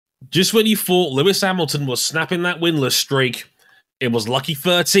Just when you thought Lewis Hamilton was snapping that winless streak, it was lucky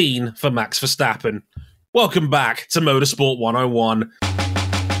 13 for Max Verstappen. Welcome back to Motorsport 101.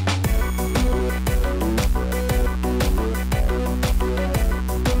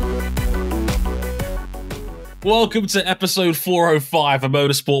 Welcome to episode 405 of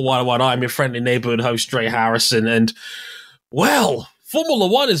Motorsport 101. I'm your friendly neighborhood host, Dre Harrison, and, well, Formula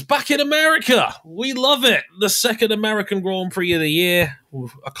One is back in America. We love it. The second American Grand Prix of the year.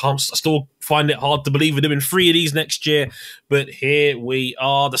 I still find it hard to believe we're doing 3 of these next year, but here we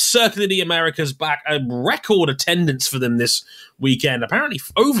are. The Circuit of the Americas back. A record attendance for them this weekend. Apparently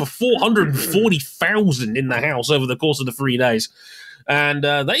over 440,000 in the house over the course of the 3 days. And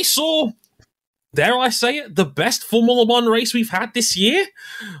they saw, dare I say it, the best Formula One race we've had this year.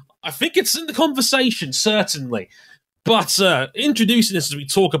 I think it's in the conversation, certainly. But introducing this as we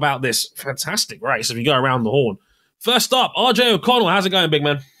talk about this fantastic race, if you go around the horn. First up, RJ O'Connell. How's it going, big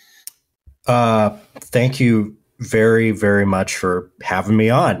man? Thank you very, very much for having me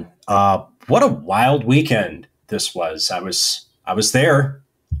on. What a wild weekend this was. I was there.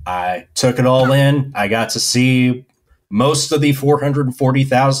 I took it all in. I got to see most of the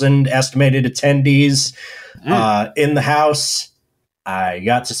 440,000 estimated attendees in the house. I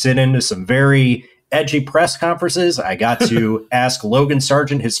got to sit into some very edgy press conferences. I got to ask Logan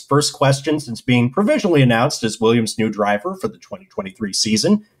Sargent his first question since being provisionally announced as Williams' new driver for the 2023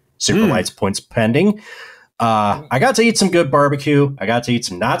 season. Superlights points pending. I got to eat some good barbecue. I got to eat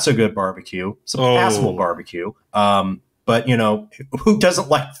some not so good barbecue, some passable barbecue. But, you know, who doesn't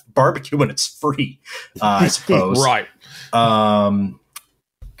like barbecue when it's free, I suppose. Right. God,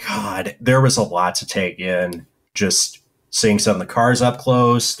 there was a lot to take in. Just seeing some of the cars up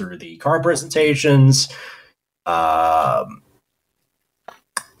close through the car presentations. The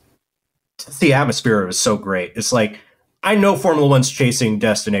atmosphere was so great. It's like, I know Formula One's chasing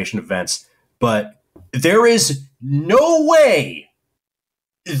destination events, but there is no way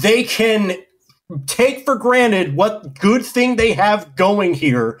they can take for granted what good thing they have going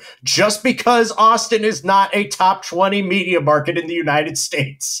here just because Austin is not a top 20 media market in the United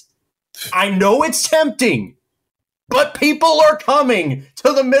States. I know it's tempting, but people are coming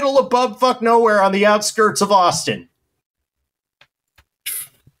to the middle of bumfuck nowhere on the outskirts of Austin.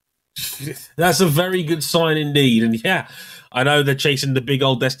 That's a very good sign indeed. And yeah, I know they're chasing the big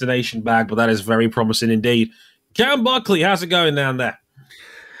old destination bag, but that is very promising indeed. Cam Buckley, how's it going down there?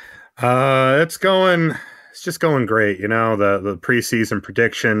 It's just going great. You know, the preseason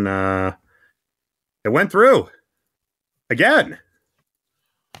prediction, it went through again.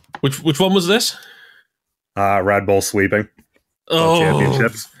 Which one was this? Red Bull sweeping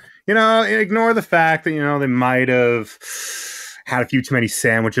championships. You know, ignore the fact that, you know, they might have had a few too many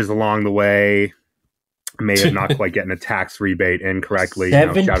sandwiches along the way. May have not quite getting a tax rebate incorrectly. You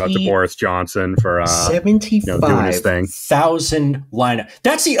know, shout out to Boris Johnson for 75,000 lineup.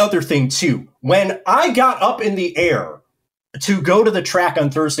 That's the other thing too. When I got up in the air to go to the track on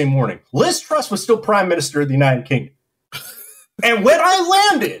Thursday morning, Liz Truss was still Prime Minister of the United Kingdom. And when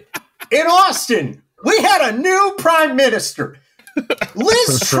I landed in Austin, we had a new Prime Minister.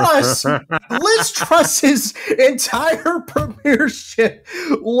 Liz Truss's entire premiership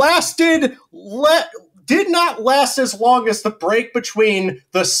did not last as long as the break between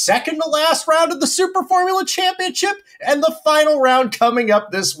the second to last round of the Super Formula Championship and the final round coming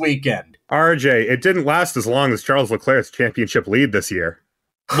up this weekend. RJ, it didn't last as long as Charles Leclerc's championship lead this year.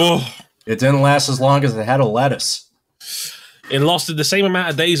 It didn't last as long as it had a lettuce. It lasted the same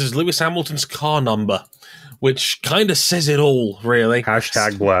amount of days as Lewis Hamilton's car number, which kind of says it all, really.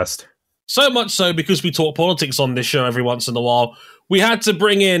 Hashtag blessed. So much so, because we talk politics on this show every once in a while, we had to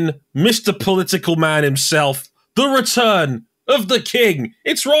bring in Mr. Political Man himself, the return of the king.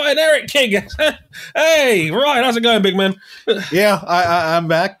 It's Ryan Erik King. Hey, Ryan, how's it going, big man? Yeah, I'm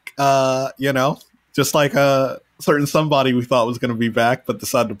back. You know, just like a certain somebody we thought was going to be back, but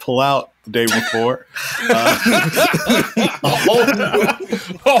decided to pull out the day before.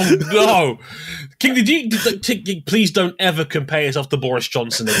 Oh no! King, please don't ever compare yourself to Boris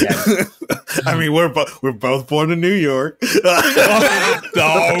Johnson again. I mean, we're both born in New York.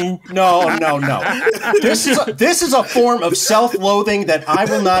 No. This is a form of self-loathing that I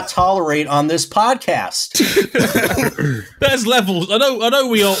will not tolerate on this podcast. There's levels. I know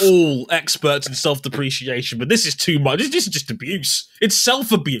we are all experts in self-depreciation, but this is too much. This is just abuse. It's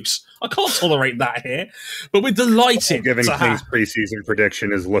self-abuse. I can't tolerate that here. But we're delighted. Given King's preseason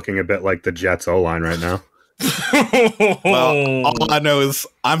prediction is looking a bit like the Jets O-line right now. Well, all I know is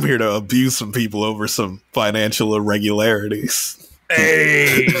I'm here to abuse some people over some financial irregularities.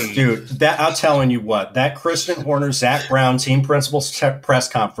 Hey, dude, that I'm telling you what, that Christian Horner, Zach Brown, team principals press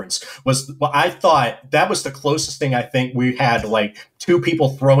conference was. Well, I thought that was the closest thing I think we had to like two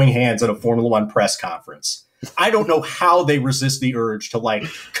people throwing hands at a Formula One press conference. I don't know how they resist the urge to like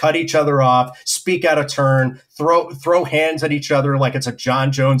cut each other off, speak out of turn, throw hands at each other like it's a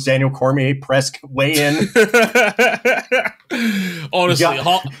John Jones, Daniel Cormier press weigh-in. Honestly,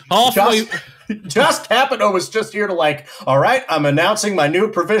 halfway. Josh Capito was just here to like, all right, I'm announcing my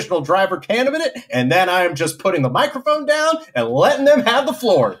new provisional driver candidate, and then I am just putting the microphone down and letting them have the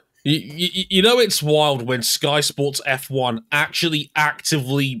floor. You know, it's wild when Sky Sports F1 actually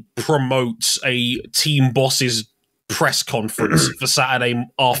actively promotes a team boss's press conference for Saturday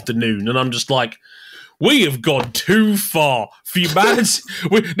afternoon, and I'm just like, we have gone too far. Humanity,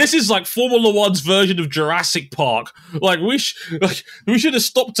 this is like Formula One's version of Jurassic Park. Like we should have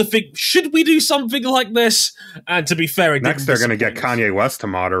stopped to think, should we do something like this? And to be fair, next they're going to get Kanye West to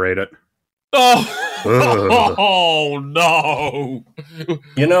moderate it. Oh no!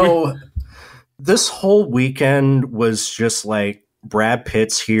 You know, this whole weekend was just like Brad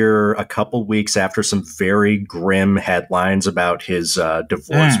Pitt's here a couple weeks after some very grim headlines about his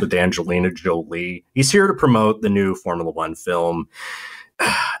divorce with Angelina Jolie. He's here to promote the new Formula One film.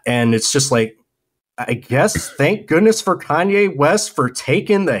 And it's just like, I guess, thank goodness for Kanye West for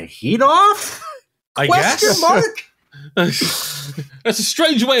taking the heat off? I Question guess. mark? That's a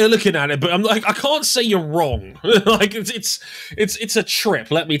strange way of looking at it, but I'm like, I can't say you're wrong. Like it's a trip,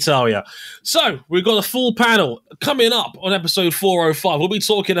 let me tell you. So we've got a full panel coming up on episode 405. We'll be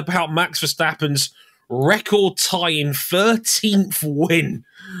talking about Max Verstappen's record-tying 13th win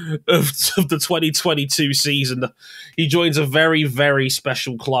of the 2022 season. He joins a very, very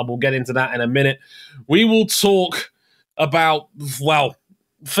special club. We'll get into that in a minute. We will talk about, well,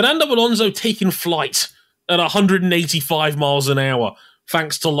 Fernando Alonso taking flight at 185 miles an hour,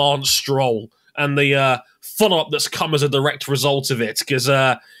 thanks to Lance Stroll, and the follow-up that's come as a direct result of it, because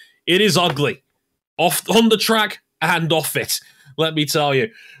it is ugly, on the track and off it, let me tell you.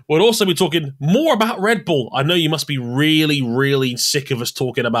 We'll also be talking more about Red Bull. I know you must be really, really sick of us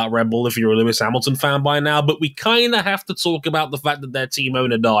talking about Red Bull if you're a Lewis Hamilton fan by now, but we kind of have to talk about the fact that their team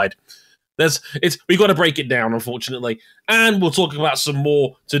owner died. We've got to break it down, unfortunately. And we'll talk about some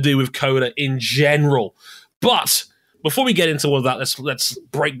more to do with Coda in general. But before we get into all of that, let's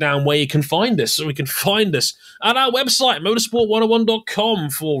break down where you can find us. So we can find us at our website,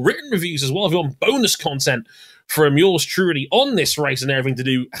 motorsport101.com, for written reviews as well. If you want bonus content from yours truly on this race and everything to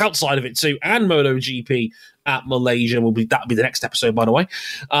do outside of it too, and MotoGP at Malaysia. That'll be the next episode, by the way.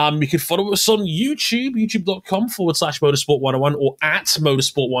 You can follow us on YouTube, youtube.com/motorsport101 or at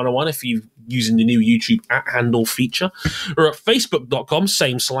motorsport101 if you're using the new YouTube @handle feature, or at facebook.com,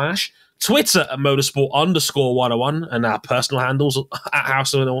 same / Twitter at motorsport_101, and our personal handles at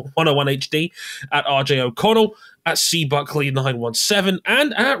House101HD, at RJ O'Connell, at CBuckley917,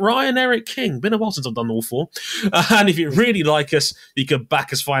 and at Ryan Erik King. Been a while since I've done all four. And if you really like us, you can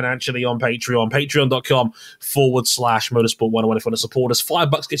back us financially on Patreon, patreon.com/motorsport101 if you want to support us.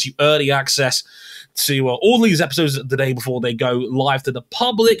 $5 gets you early access to all these episodes the day before they go live to the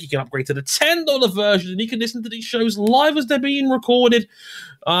public. You can upgrade to the $10 version, and you can listen to these shows live as they're being recorded.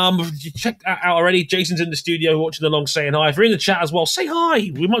 You checked that out already. Jason's in the studio watching along, saying hi. If you're in the chat as well, say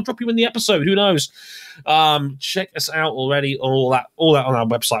hi. We might drop you in the episode. Who knows? Check us out already. All that on our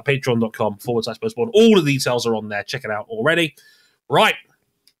website, patreon.com/motorsport. All the details are on there. Check it out already. Right.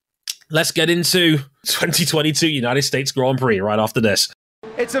 Let's get into 2022 United States Grand Prix right after this.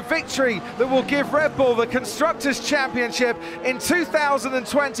 It's a victory that will give Red Bull the Constructors' Championship in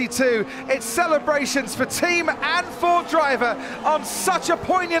 2022. It's celebrations for team and for driver on such a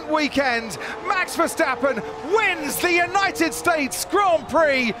poignant weekend. Max Verstappen wins the United States Grand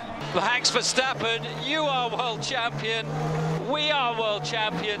Prix. Max Verstappen, you are world champion. We are world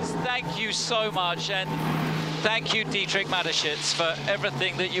champions. Thank you so much. And thank you, Dietrich Mateschitz, for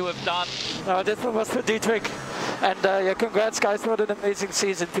everything that you have done. This one was for Dietrich. And yeah, congrats, guys. What an amazing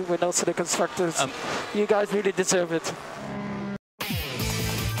season to win also the Constructors. You guys really deserve it.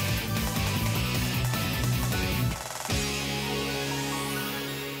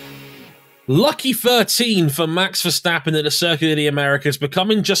 Lucky 13 for Max Verstappen at the Circuit of the Americas,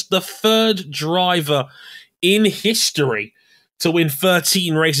 becoming just the third driver in history to win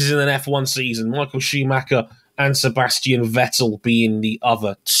 13 races in an F1 season. Michael Schumacher and Sebastian Vettel being the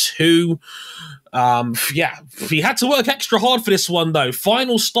other two. Yeah, he had to work extra hard for this one, though.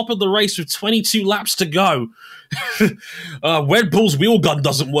 Final stop of the race with 22 laps to go. Red Bull's wheel gun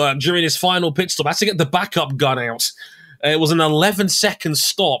doesn't work during his final pit stop. Has to get the backup gun out. It was an 11-second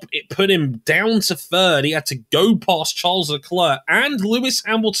stop. It put him down to third. He had to go past Charles Leclerc and Lewis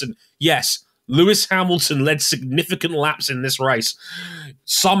Hamilton. Yes, Lewis Hamilton led significant laps in this race.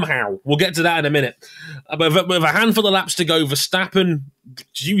 Somehow. We'll get to that in a minute. But with a handful of laps to go, Verstappen,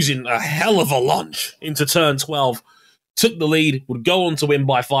 using a hell of a lunge into turn 12, took the lead, would go on to win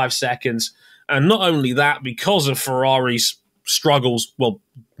by 5 seconds. And not only that, because of Ferrari's struggles, well,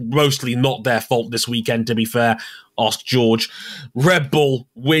 mostly not their fault this weekend, to be fair, ask George, Red Bull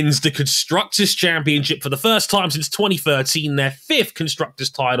wins the Constructors' Championship for the first time since 2013, their 5th Constructors'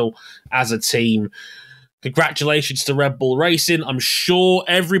 title as a team. Congratulations to Red Bull Racing. I'm sure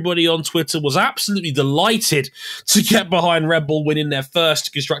everybody on Twitter was absolutely delighted to get behind Red Bull winning their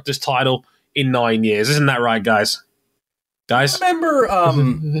first Constructors' title in 9 years. Isn't that right, guys? Do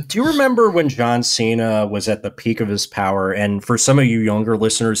you remember when John Cena was at the peak of his power? And for some of you younger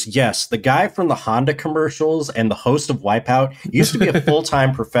listeners, yes, the guy from the Honda commercials and the host of Wipeout used to be a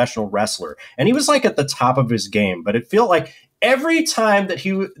full-time professional wrestler. And he was like at the top of his game, but it felt like every time that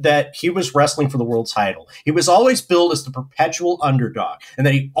he was wrestling for the world title, he was always billed as the perpetual underdog, and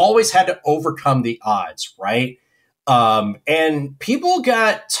that he always had to overcome the odds, right? And people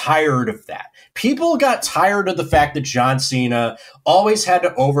got tired of that. People got tired of the fact that John Cena always had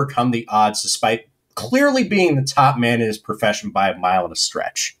to overcome the odds despite clearly being the top man in his profession by a mile and a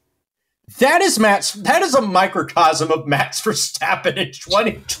stretch. That is a microcosm of Max Verstappen in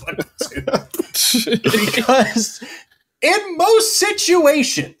 2022. Because in most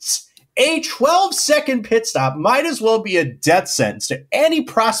situations, a 12-second pit stop might as well be a death sentence to any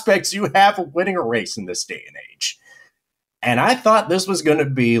prospects you have of winning a race in this day and age. And I thought this was going to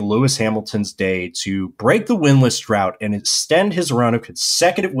be Lewis Hamilton's day to break the winless drought and extend his run of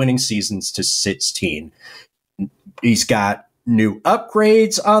consecutive winning seasons to 16. He's got new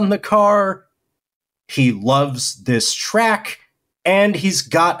upgrades on the car. He loves this track. And he's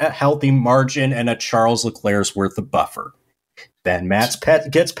got a healthy margin and a Charles Leclerc's worth of buffer. Then Matt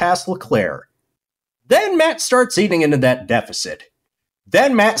gets past Leclerc. Then Matt starts eating into that deficit.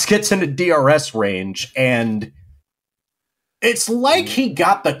 Then Matt gets into DRS range, and it's like he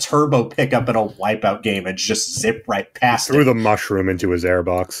got the turbo pickup in a Wipeout game and just zipped right past it. Threw the mushroom into his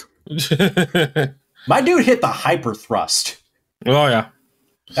airbox. My dude hit the hyper thrust. Oh, yeah.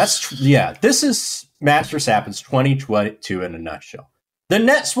 This is Max Verstappen's 2022 in a nutshell. The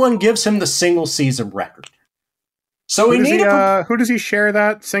next one gives him the single season record. So who does he share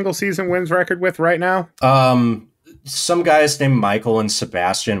that single season wins record with right now? Some guys named Michael and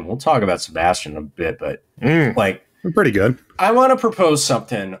Sebastian. We'll talk about Sebastian in a bit, but pretty good. I want to propose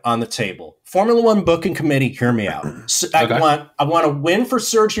something on the table. Formula One booking committee, hear me out. I want to win for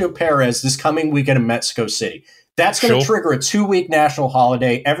Sergio Perez this coming weekend in Mexico City. That's going to trigger a 2-week national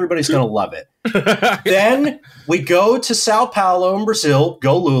holiday. Everybody's going to love it. Then we go to Sao Paulo in Brazil,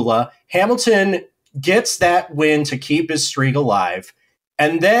 go Lula. Hamilton gets that win to keep his streak alive.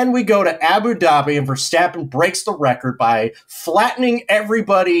 And then we go to Abu Dhabi and Verstappen breaks the record by flattening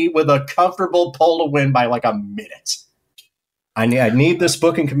everybody with a comfortable pole to win by like a minute. I need this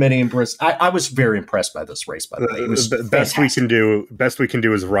booking committee in Bristol. I was very impressed by this race, by the way. It was best we can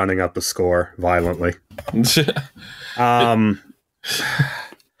do is running up the score violently.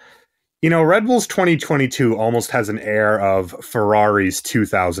 Red Bull's 2022 almost has an air of Ferrari's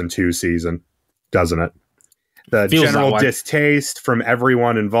 2002 season, doesn't it? The Feels general distaste from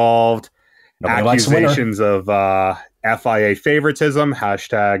everyone involved, accusations of FIA favoritism,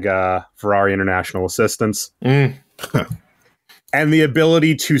 hashtag Ferrari International Assistance, and the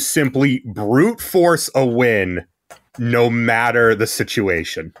ability to simply brute force a win no matter the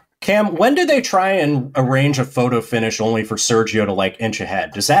situation. Cam, when did they try and arrange a photo finish only for Sergio to inch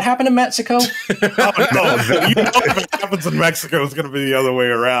ahead? Does that happen in Mexico? No. If it happens in Mexico, it's going to be the other way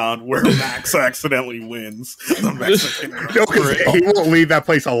around, where Max accidentally wins the Mexican. He won't leave that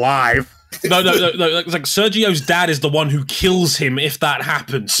place alive. No. It's like Sergio's dad is the one who kills him if that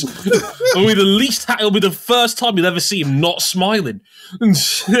happens. It'll be the first time you'll ever see him not smiling.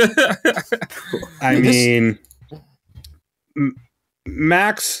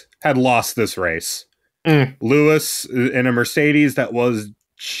 Max had lost this race. Lewis in a Mercedes that was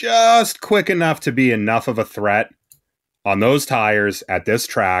just quick enough to be enough of a threat on those tires at this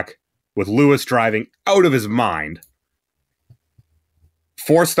track, with Lewis driving out of his mind.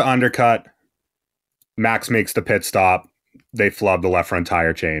 Forced the undercut. Max makes the pit stop. They flub the left front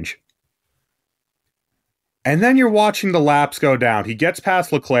tire change. And then you're watching the laps go down. He gets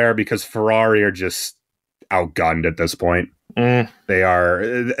past Leclerc because Ferrari are just outgunned at this point. They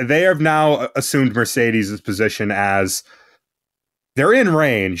have now assumed Mercedes' position as they're in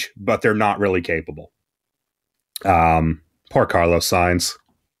range, but they're not really capable. Poor Carlos Sainz.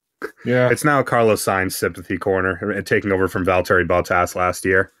 Yeah. It's now Carlos Sainz sympathy corner, taking over from Valtteri Bottas last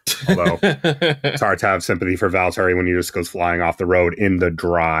year. Although it's hard to have sympathy for Valtteri when he just goes flying off the road in the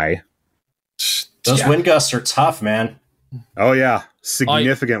dry. Those wind gusts are tough, man. Oh, yeah.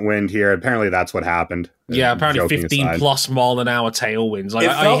 Significant wind here. Apparently that's what happened. Yeah, apparently 15 plus mile an hour tailwinds. Like,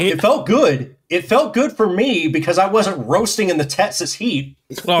 it felt good. It felt good for me because I wasn't roasting in the Texas heat.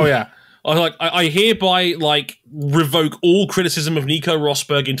 Oh, yeah. I hereby revoke all criticism of Nico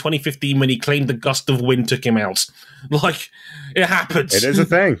Rosberg in 2015 when he claimed the gust of wind took him out. It happens. It is a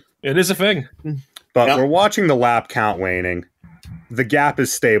thing. It is a thing. But we're watching the lap count waning. The gap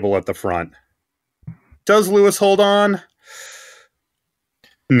is stable at the front. Does Lewis hold on?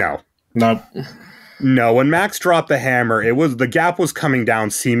 No. No, when Max dropped the hammer, the gap was coming down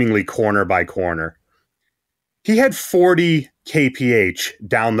seemingly corner by corner. He had 40 kph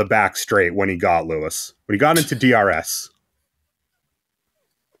down the back straight when he got Lewis. When he got into DRS.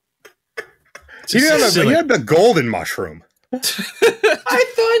 He had the golden mushroom. I thought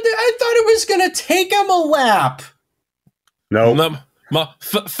it was going to take him a lap. No.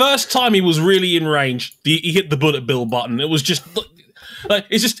 First time he was really in range, he hit the bullet bill button. It was just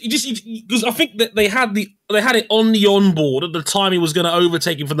because I think that they had it on the onboard at the time he was going to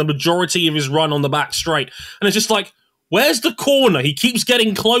overtake him for the majority of his run on the back straight, and it's just like, where's the corner? He keeps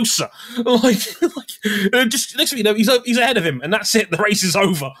getting closer. Just next thing you know, he's ahead of him, and that's it. The race is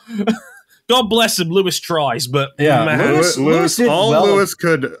over. God bless him. Lewis tries, but yeah, man. Lewis did well.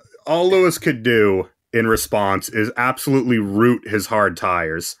 All Lewis could do in response is absolutely root his hard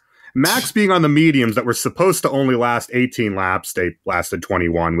tires. Max being on the mediums that were supposed to only last 18 laps, they lasted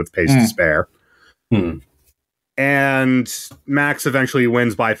 21 with pace to spare. And Max eventually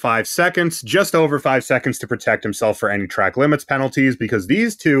wins by 5 seconds, just over 5 seconds to protect himself for any track limits penalties, because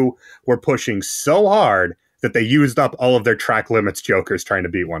these two were pushing so hard that they used up all of their track limits jokers trying to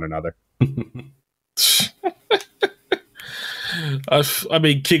beat one another. I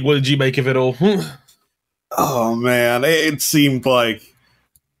mean, King, what did you make of it all? Oh man, it seemed like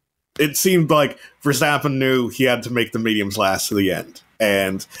Verstappen knew he had to make the mediums last to the end,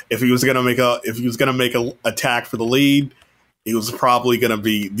 and if he was gonna make a attack for the lead, it was probably gonna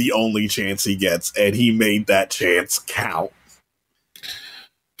be the only chance he gets, and he made that chance count.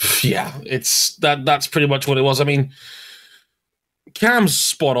 Yeah, that's pretty much what it was. I mean, Cam's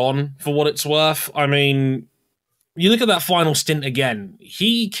spot on for what it's worth. I mean, you look at that final stint again,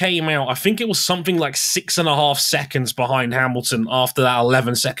 he came out, I think it was something like 6.5 seconds behind Hamilton after that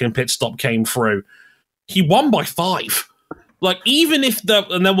 11-second pit stop came through. He won by 5. Even if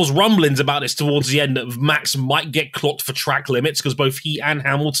and there was rumblings about this towards the end that Max might get clocked for track limits because both he and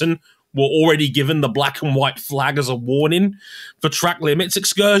Hamilton were already given the black and white flag as a warning for track limits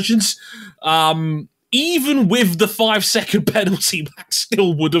excursions. Even with the 5-second penalty, Max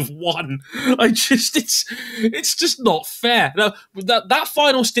still would have won. It's just not fair. Now, that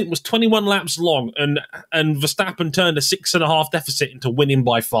final stint was 21 laps long, and Verstappen turned a 6.5 deficit into winning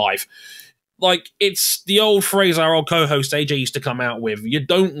by 5. It's the old phrase our old co-host AJ used to come out with. You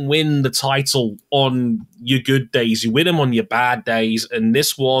don't win the title on your good days. You win them on your bad days, and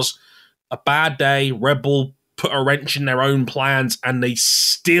this was a bad day. Red Bull put a wrench in their own plans, and they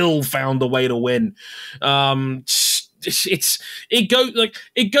still found a way to win. It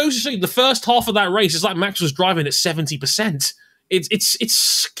goes to show you the first half of that race is like Max was driving at 70%. It's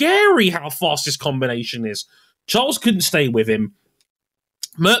scary how fast this combination is. Charles couldn't stay with him.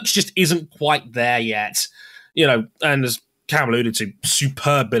 Merckx just isn't quite there yet, and as Cam alluded to,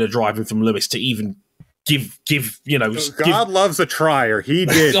 superb bit of driving from Lewis to even God loves a trier. He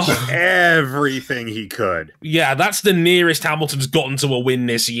did everything he could. Yeah, that's the nearest Hamilton's gotten to a win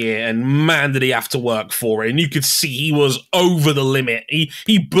this year, and man, did he have to work for it. And you could see he was over the limit.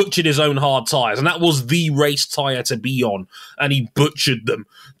 He butchered his own hard tires, and that was the race tire to be on, and he butchered them,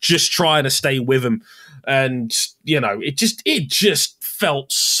 just trying to stay with him. And, it just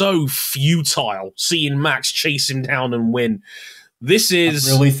felt so futile seeing Max chase him down and win. I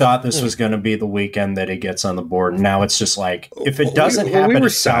really thought this was going to be the weekend that it gets on the board. Now it's just like, if it doesn't happen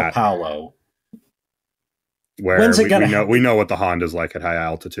at Sao Paulo, where we know what the Honda's like at high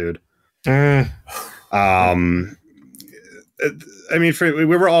altitude. I mean, we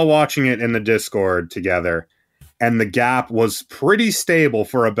were all watching it in the Discord together, and the gap was pretty stable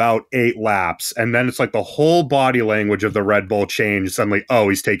for about 8 laps, and then it's like the whole body language of the Red Bull changed. Suddenly,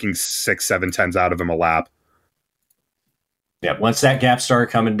 he's taking 6-7 tenths out of him a lap. Yeah, once that gap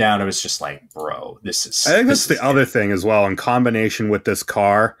started coming down, it was just like, bro, this is... I think that's the other thing as well, in combination with this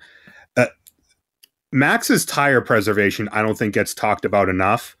car. Max's tire preservation, I don't think gets talked about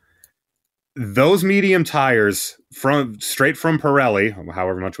enough. those medium tires straight from Pirelli,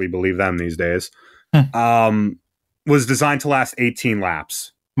 however much we believe them these days, was designed to last 18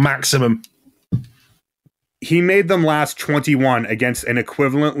 laps. Maximum. He made them last 21 against an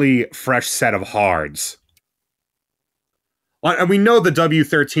equivalently fresh set of hards. And we know the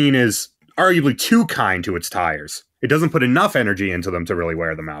W13 is arguably too kind to its tires. It doesn't put enough energy into them to really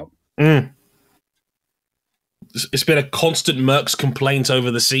wear them out. It's been a constant Mercs complaint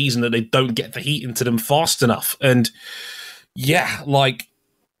over the season that they don't get the heat into them fast enough. And yeah, like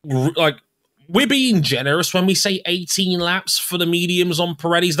we're being generous when we say 18 laps for the mediums on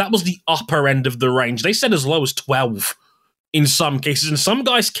Pirellis. That was the upper end of the range. They said as low as 12 in some cases. And some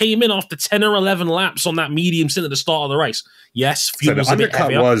guys came in after 10 or 11 laps on that medium stint at the start of the race. Yes, fuel was a bit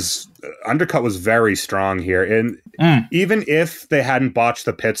heavier. Undercut was very strong here. And even if they hadn't botched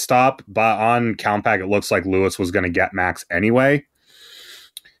the pit stop, but on countback, it looks like Lewis was going to get Max anyway.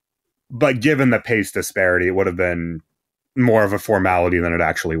 But given the pace disparity, it would have been more of a formality than it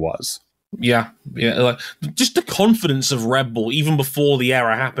actually was. Yeah, like just the confidence of Red Bull even before the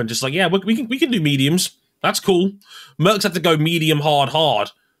error happened. Just like, yeah, we can do mediums. That's cool. Mercs had to go medium,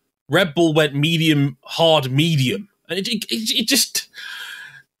 hard. Red Bull went medium, hard, medium, and it just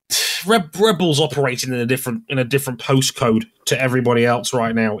Red Bull's operating in a different postcode to everybody else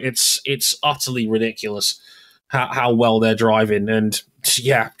right now. It's utterly ridiculous how well they're driving, and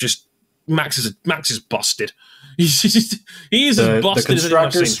yeah, just Max is busted. He is as busted. The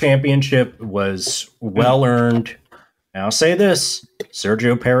Constructors' Championship was well earned. And I'll say this: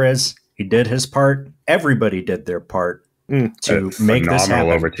 Sergio Perez, he did his part. Everybody did their part to make this happen.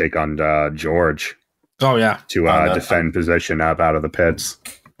 Phenomenal overtake on George. Oh yeah, to defend position up out of the pits.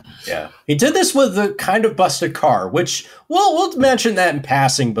 Yeah, he did this with a kind of busted car, which we'll mention that in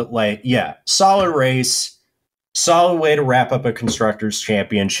passing. But like, yeah, solid race, solid way to wrap up a Constructors'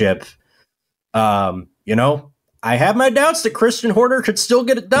 Championship. You know, I had my doubts that Christian Horner could still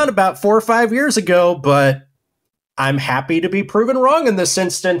get it done about 4 or 5 years ago, but I'm happy to be proven wrong in this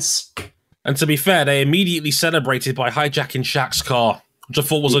instance. And to be fair, they immediately celebrated by hijacking Shaq's car, which I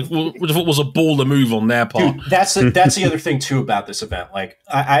thought was a baller move on their part. Dude, that's the other thing too about this event. Like,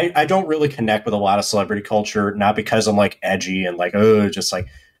 I don't really connect with a lot of celebrity culture, not because I'm like edgy and like, just like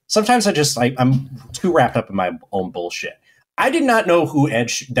sometimes I'm too wrapped up in my own bullshit. I did not know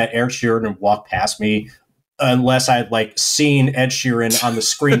that Ed Sheeran walked past me unless I'd like seen Ed Sheeran on the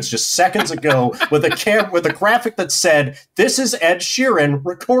screens just seconds ago with a graphic that said, "This is Ed Sheeran,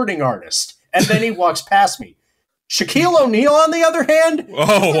 recording artist," and then he walks past me. Shaquille O'Neal, on the other hand,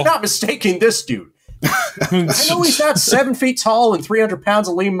 you're not mistaking this dude. I know he's not 7 feet tall and 300 pounds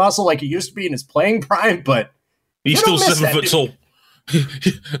of lean muscle like he used to be in his playing prime, but he's still 7 foot tall. Do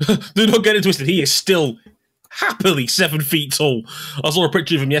not get it twisted. He is still happily 7 feet tall. I saw a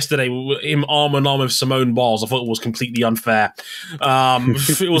picture of him yesterday, him arm in arm with Simone Biles. I thought it was completely unfair.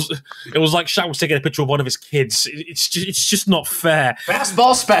 It was like Shaq was taking a picture of one of his kids. It's just not fair.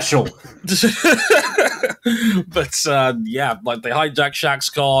 Fastball special. But yeah, like they hijacked Shaq's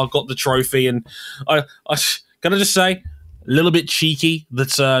car, got the trophy, and I can I just say, a little bit cheeky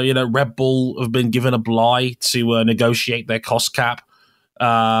that Red Bull have been given a bly to negotiate their cost cap.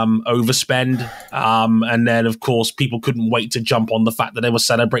 Overspend, and then of course people couldn't wait to jump on the fact that they were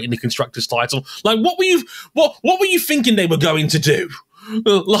celebrating the constructors' title. Like, what were you thinking they were going to do?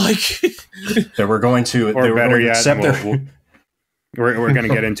 Like, they were going to, or they were better yet, we're going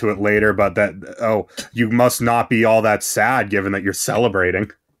to get into it later. But you must not be all that sad given that you're celebrating.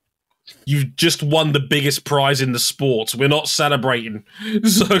 You've just won the biggest prize in the sport. We're not celebrating.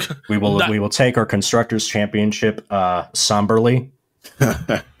 So we will take our Constructors' Championship somberly.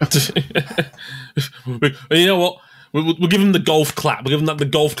 You know what? We'll give him the golf clap. We'll give him the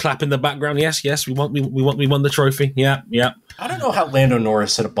golf clap in the background. Yes, we won the trophy. Yeah. I don't know how Lando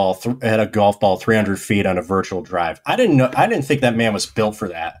Norris hit a golf ball 300 feet on a virtual drive. I didn't think that man was built for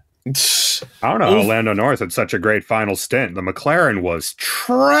that. I don't know how Lando Norris had such a great final stint. The McLaren was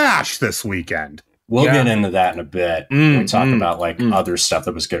trash this weekend. We'll get into that in a bit when we talk about other stuff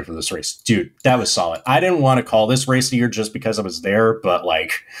that was good for this race. Dude, that was solid. I didn't want to call this race of the year just because I was there, but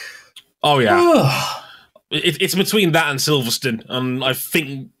like... Oh, yeah. It's between that and Silverstone, and I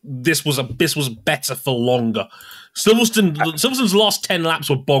think this was better for longer. Silverstone's last 10 laps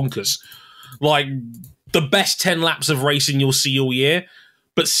were bonkers. Like, the best 10 laps of racing you'll see all year.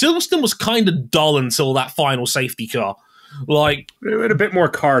 But Silverstone was kind of dull until that final safety car. Like, we had a bit more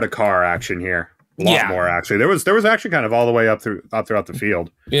car-to-car action here. A lot more, actually. There was actually kind of all the way up throughout the field.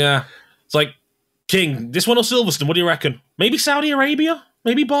 Yeah. It's like, King, this one or Silverstone, what do you reckon? Maybe Saudi Arabia?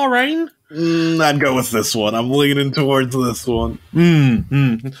 Maybe Bahrain? I'd go with this one. I'm leaning towards this one.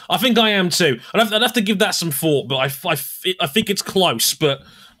 I think I am too. I'd have to give that some thought, but I think it's close. But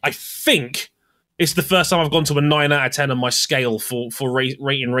I think it's the first time I've gone to a 9 out of 10 on my scale for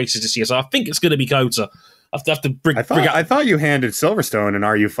rating races this year. So I think it's going to be Kota. I have to bring. I thought you handed Silverstone, and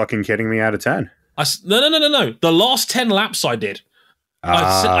are you fucking kidding me? Out of 10? No. The last 10 laps I did.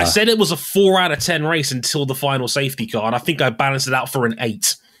 I said it was a 4 out of 10 race until the final safety car, and I think I balanced it out for an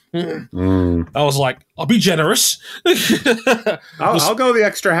 8. I was like, I'll be generous. I'll go the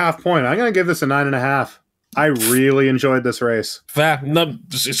extra half point. I'm going to give this a 9.5. I really enjoyed this race. Fair. No,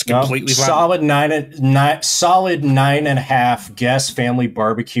 it's completely fair. Solid 9.5 Guest family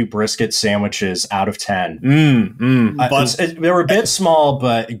barbecue brisket sandwiches out of 10. They were a bit small,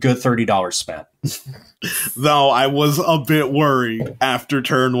 but good $30 spent. Though I was a bit worried after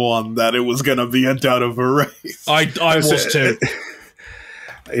turn 1 that it was going to be a dud of a race. I was too.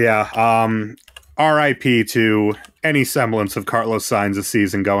 Yeah. RIP to any semblance of Carlos Sainz's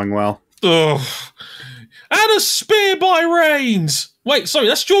season going well. Ugh. And a spear by Reigns. Wait, sorry,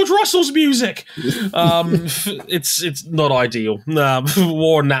 that's George Russell's music. It's not ideal.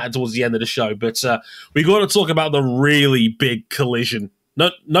 More on that towards the end of the show, but we got to talk about the really big collision.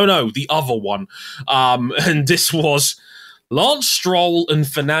 No, the other one. And this was Lance Stroll and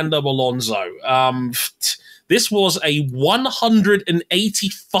Fernando Alonso. This was a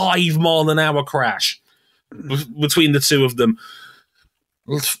 185-mile-an-hour crash between the two of them.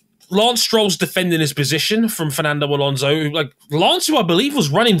 Lance Stroll's defending his position from Fernando Alonso. Lance, who I believe was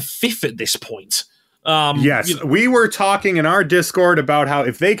running 5th at this point. Yes, we were talking in our Discord about how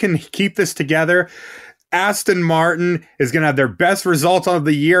if they can keep this together, Aston Martin is going to have their best result of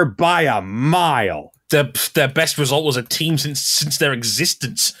the year by a mile. Their best result was a team since their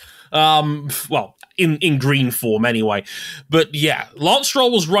existence. In green form anyway. But yeah, Lance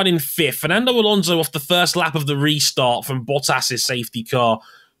Stroll was running 5th. Fernando Alonso, off the first lap of the restart from Bottas's safety car,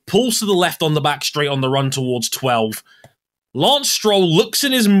 pulls to the left on the back straight on the run towards 12. Lance Stroll looks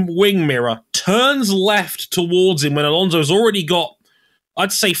in his wing mirror, turns left towards him when Alonso's already got,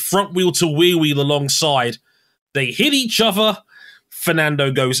 I'd say, front wheel to rear wheel alongside. They hit each other.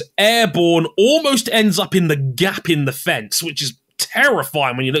 Fernando goes airborne, almost ends up in the gap in the fence, which is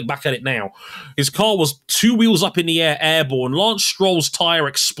terrifying when you look back at it now. His car was 2 wheels up in the air, airborne. Lance Stroll's tyre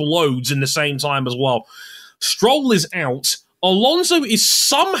explodes in the same time as well. Stroll is out. Alonso is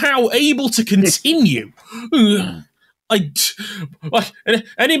somehow able to continue.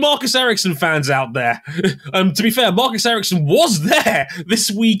 Any Marcus Ericsson fans out there? To be fair, Marcus Ericsson was there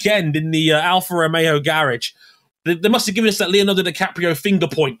this weekend in the Alfa Romeo garage. They must have given us that Leonardo DiCaprio finger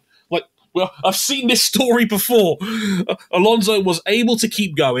point. Well, I've seen this story before. Alonso was able to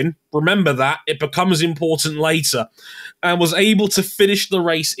keep going. Remember that. It becomes important later. And was able to finish the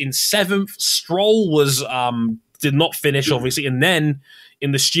race in 7th. Stroll was did not finish, obviously. And then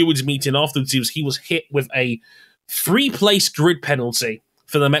in the stewards' meeting afterwards, he was hit with a 3-place grid penalty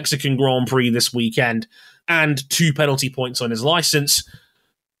for the Mexican Grand Prix this weekend and 2 penalty points on his license.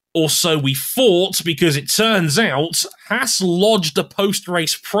 Also, we fought because it turns out Haas lodged a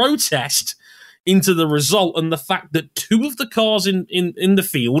post-race protest into the result and the fact that 2 of the cars in the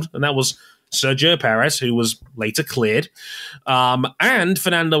field, and that was Sergio Perez, who was later cleared, and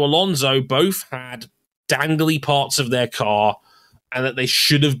Fernando Alonso, both had dangly parts of their car and that they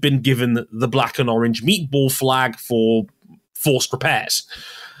should have been given the black and orange meatball flag for forced repairs.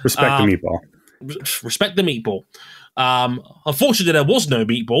 Respect the meatball. Respect the meatball. Unfortunately, there was no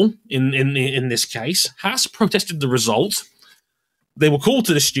meatball in this case. Haas protested the result. They were called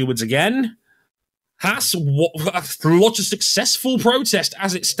to the stewards again. Haas lodged a successful protest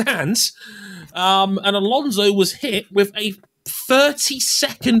as it stands, and Alonso was hit with a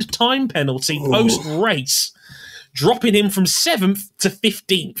 30-second time penalty post-race, dropping him from 7th to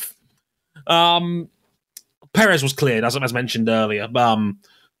 15th. Perez was cleared, as mentioned earlier,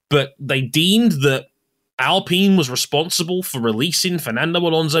 but they deemed that Alpine was responsible for releasing Fernando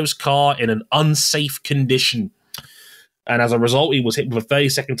Alonso's car in an unsafe condition. And as a result, he was hit with a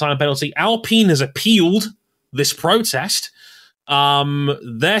 30-second time penalty. Alpine has appealed this protest.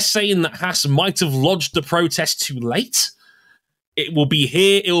 They're saying that Haas might have lodged the protest too late. It will be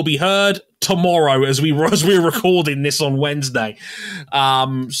here. It will be heard tomorrow as we're recording this on Wednesday.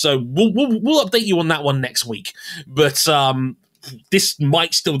 So we'll update you on that one next week. But this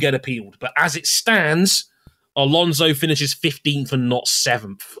might still get appealed. But as it stands, Alonso finishes 15th and not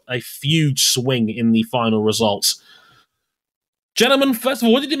 7th. A huge swing in the final results. Gentlemen, first of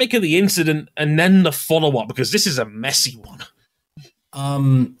all, what did you make of the incident and then the follow-up? Because this is a messy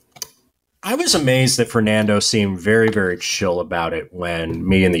one. I was amazed that Fernando seemed very, very chill about it when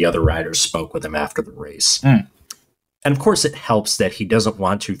me and the other riders spoke with him after the race. And of course, it helps that he doesn't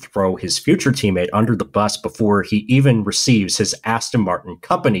want to throw his future teammate under the bus before he even receives his Aston Martin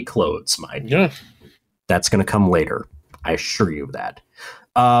company clothes, mind you. That's going to come later. I assure you of that.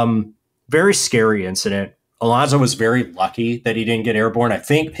 Very scary incident. Alonso was very lucky that he didn't get airborne. I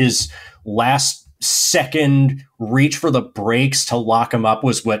think his last second reach for the brakes to lock him up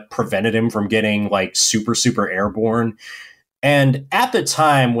was what prevented him from getting like super airborne. And at the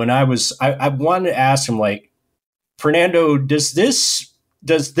time when I wanted to ask him, like, Fernando, does this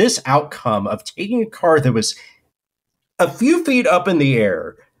outcome of taking a car that was a few feet up in the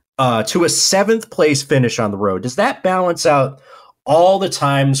air to a 7th place finish on the road, does that balance out all the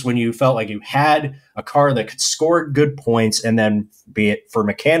times when you felt like you had a car that could score good points, and then, be it for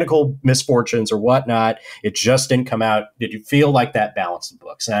mechanical misfortunes or whatnot, it just didn't come out? Did you feel like that balanced the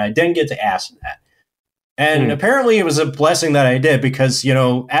books? And I didn't get to ask him that. And apparently it was a blessing that I did, because, you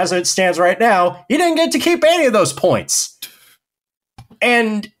know, as it stands right now, he didn't get to keep any of those points.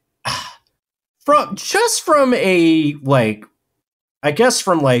 And from a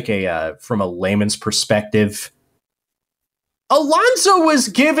layman's perspective, Alonso was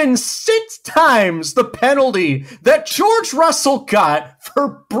given 6 times the penalty that George Russell got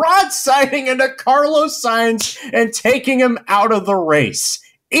for broadsiding into Carlos Sainz and taking him out of the race.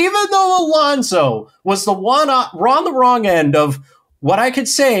 Even though Alonso was the one on the wrong end of what I could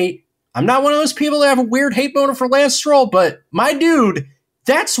say, I'm not one of those people that have a weird hate boner for Lance Stroll, but my dude,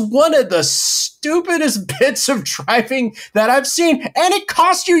 that's one of the stupidest bits of driving that I've seen, and it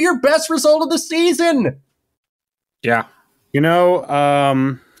cost you your best result of the season. Yeah. You know,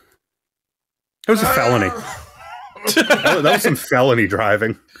 it was a felony. that was some felony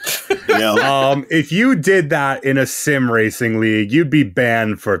driving. Yeah. If you did that in a sim racing league, you'd be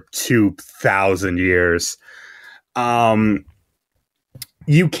banned for 2,000 years. You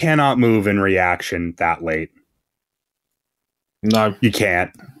cannot move in reaction that late. No, you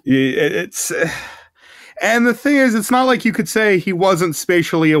can't. It's and the thing is, it's not like you could say he wasn't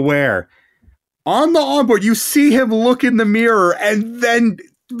spatially aware. On the onboard, you see him look in the mirror and then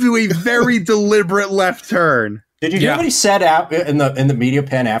do a very deliberate left turn. Did you hear what he said out in the media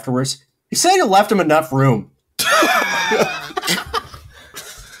pen afterwards? He said it left him enough room.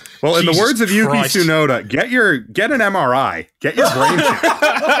 Well, in the words of Yuki Tsunoda, get an MRI, get your brain checked.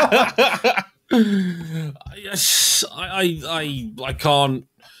 Yes, I can't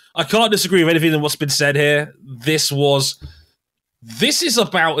disagree with anything than what's been said here. This is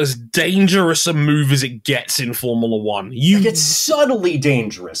about as dangerous a move as it gets in Formula One. It's subtly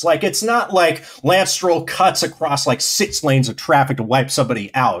dangerous. Like, it's not like Lance Stroll cuts across like 6 lanes of traffic to wipe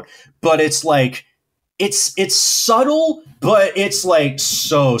somebody out, but it's like it's subtle, but it's like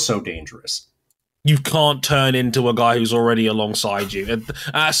so dangerous. You can't turn into a guy who's already alongside you. And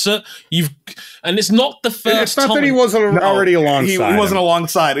it's not the first. It's not that he wasn't already alongside. He wasn't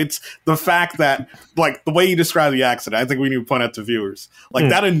alongside. It's the fact that, like, the way you describe the accident, I think we need to point out to viewers, like,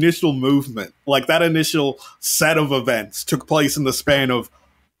 that initial movement, like, that initial set of events took place in the span of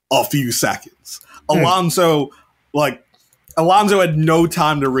a few seconds. Alonso had no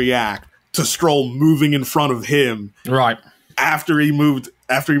time to react to Stroll moving in front of him. Right. After he moved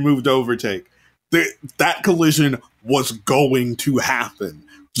to overtake. That collision was going to happen.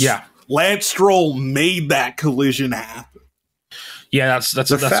 Yeah. Lance Stroll made that collision happen. Yeah,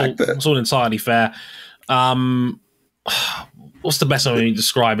 that's all entirely fair. What's the best way of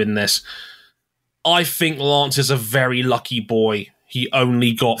describing this? I think Lance is a very lucky boy. He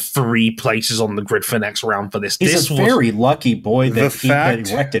only got 3 places on the grid for next round for this. He's a very lucky boy that he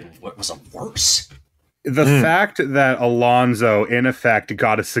elected what was a worse. The fact that Alonso, in effect,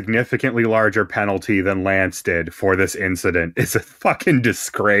 got a significantly larger penalty than Lance did for this incident is a fucking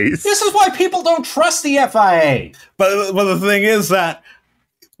disgrace. This is why people don't trust the FIA. But the thing is that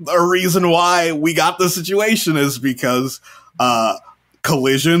the reason why we got this situation is because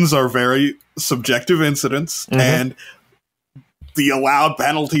collisions are very subjective incidents, and the allowed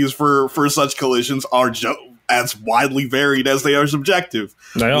penalties for such collisions are as widely varied as they are subjective.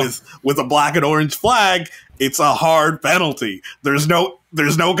 With a black and orange flag, it's a hard penalty. There's no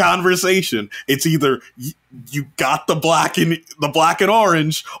conversation. It's either you got the black and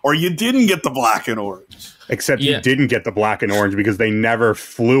orange, or you didn't get the black and orange. Except you didn't get the black and orange because they never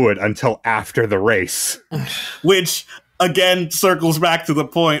flew it until after the race. Which, again, circles back to the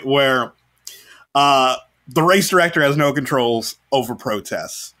point where the race director has no controls over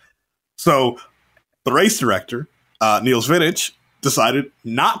protests. So the race director, Niels Wittich, decided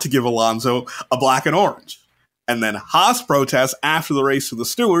not to give Alonso a black and orange. And then Haas protests after the race to the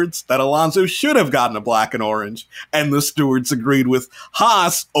stewards that Alonso should have gotten a black and orange, and the stewards agreed with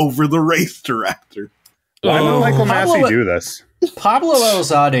Haas over the race director. Why would Michael Massey do this? Pablo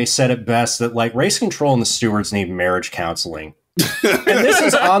Elzade said it best that like race control and the stewards need marriage counseling. And this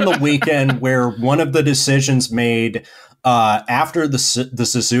is on the weekend where one of the decisions made after the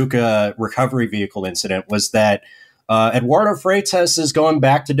Suzuka recovery vehicle incident was that Eduardo Freitas is going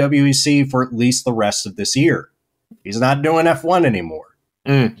back to WEC for at least the rest of this year. He's not doing F1 anymore.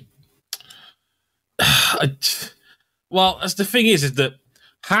 Well, as the thing is that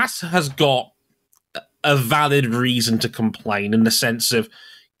Haas has got a valid reason to complain in the sense of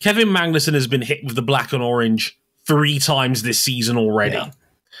Kevin Magnussen has been hit with the black and orange 3 times this season already. Yeah.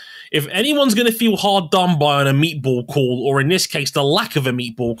 If anyone's going to feel hard done by on a meatball call, or in this case, the lack of a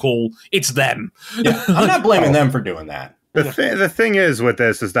meatball call, it's them. Yeah, I'm not blaming them for doing that. The thing is with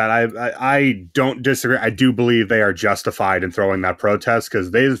this is that I don't disagree. I do believe they are justified in throwing that protest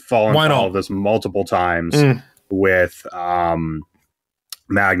because they've fallen foul of this multiple times with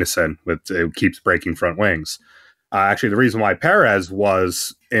Magnussen, it keeps breaking front wings. Actually, the reason why Perez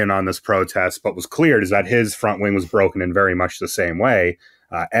was in on this protest but was cleared is that his front wing was broken in very much the same way,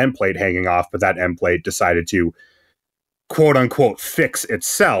 end plate hanging off, but that end plate decided to quote unquote fix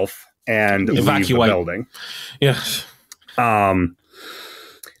itself and leave the building. Yes.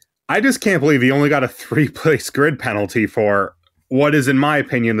 I just can't believe he only got a 3-place grid penalty for what is, in my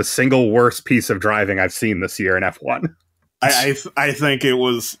opinion, the single worst piece of driving I've seen this year in F1. I think it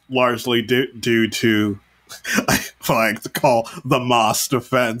was largely due to I like to call the Moss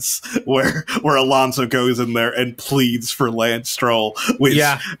defense, where Alonso goes in there and pleads for Lance Stroll, which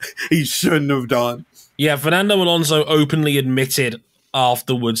he shouldn't have done. Yeah, Fernando Alonso openly admitted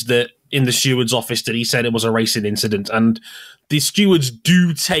afterwards that in the steward's office that he said it was a racing incident, and the stewards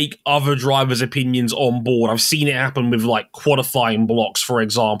do take other drivers' opinions on board. I've seen it happen with like qualifying blocks, for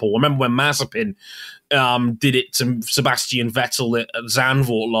example. Remember when Mazepin did it to Sebastian Vettel at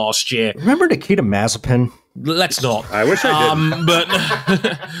Zandvoort last year? Remember Nikita Mazepin? Let's not. I wish I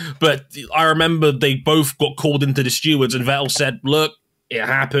did. But I remember they both got called into the stewards, and Vettel said, "Look, it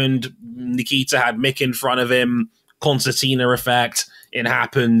happened. Nikita had Mick in front of him. Concertina effect. It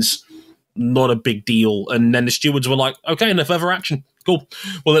happens. Not a big deal." And then the stewards were like, "Okay, no further action. Cool.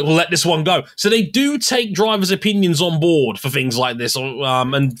 We'll let this one go." So they do take drivers' opinions on board for things like this.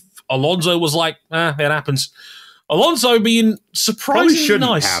 And Alonso was like, it happens. Alonso being surprisingly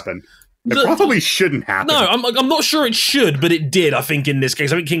nice. Probably shouldn't happen. No, I'm not sure it should, but it did, I think, in this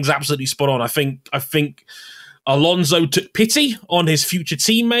case. I think King's absolutely spot on. I think Alonso took pity on his future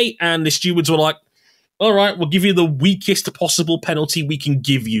teammate, and the stewards were like, all right, we'll give you the weakest possible penalty we can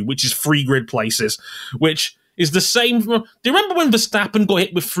give you, which is 3 grid places, which is the same. Do you remember when Verstappen got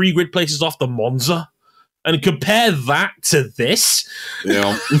hit with 3 grid places after Monza? And compare that to this?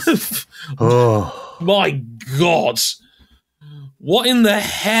 Yeah. Oh. My God. What in the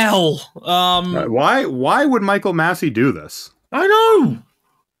hell? Why would Michael Massey do this? I know.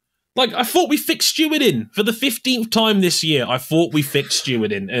 Like, I thought we fixed stewarding for the 15th time this year. I thought we fixed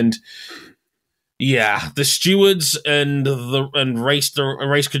stewarding, and yeah, the stewards and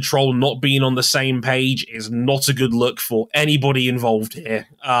race control not being on the same page is not a good look for anybody involved here.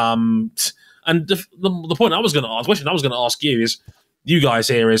 And the point I was going to ask, question I was going to ask you is, you guys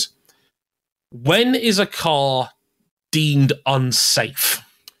here is, when is a car deemed unsafe?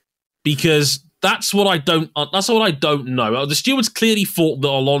 Because that's what I don't know. The stewards clearly thought that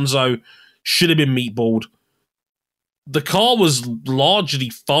Alonso should have been meatballed. The car was largely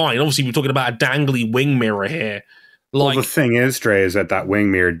fine. Obviously, we're talking about a dangly wing mirror here. Well, the thing is, Dre, is that wing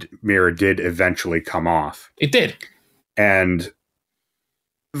mirror did eventually come off. It did. And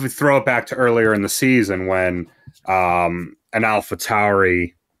if we throw it back to earlier in the season when an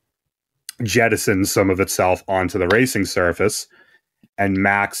AlphaTauri jettisoned some of itself onto the racing surface, and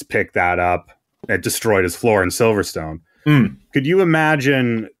Max picked that up. It destroyed his floor in Silverstone. Could you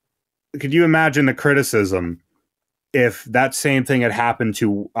imagine the criticism if that same thing had happened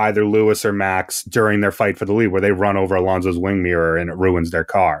to either Lewis or Max during their fight for the lead, where they run over Alonso's wing mirror and it ruins their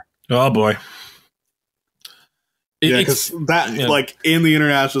car? Oh boy. Because like in the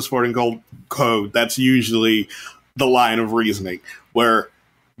International Sporting Code, that's usually the line of reasoning where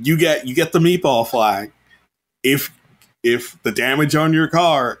you get the meatball flag if the damage on your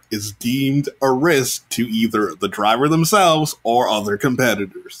car is deemed a risk to either the driver themselves or other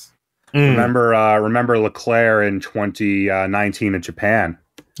competitors. Remember Leclerc in 2019 in Japan?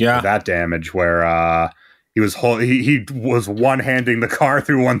 Yeah, that damage where he was one-handing the car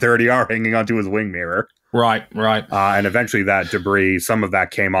through 130R, hanging onto his wing mirror. Right. And eventually that debris, some of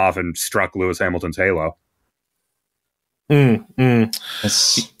that came off and struck Lewis Hamilton's halo.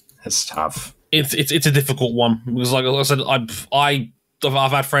 It's tough. It's a difficult one because, like I said,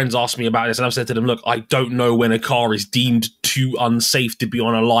 I've had friends ask me about this, and I've said to them, look, I don't know when a car is deemed too unsafe to be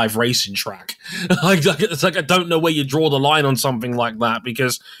on a live racing track. It's like I don't know where you draw the line on something like that,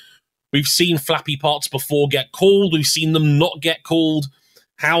 because we've seen flappy parts before get called. We've seen them not get called.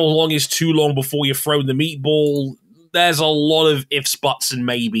 How long is too long before you throw the meatball? There's a lot of ifs, buts, and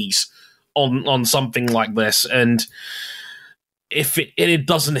maybes on something like this, and it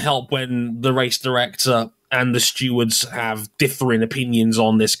doesn't help when the race director and the stewards have differing opinions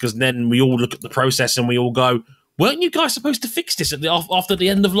on this, because then we all look at the process and we all go, weren't you guys supposed to fix this after the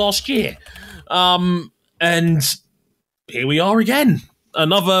end of last year? And here we are again.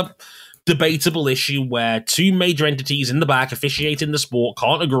 Another debatable issue where two major entities in the back officiating the sport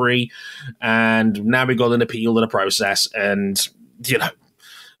can't agree, and now we got an appeal to the process, and, you know,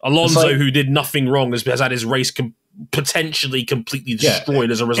 Alonso, who did nothing wrong, has had his race potentially completely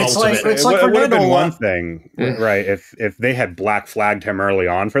destroyed as a result of it. It would have been one thing, right, if they had black flagged him early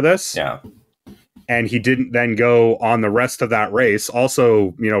on for this, and he didn't then go on the rest of that race,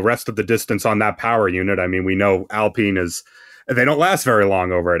 also, you know, rest of the distance on that power unit. I mean, we know Alpine they don't last very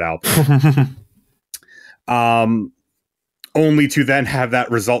long over at Alpine. Only to then have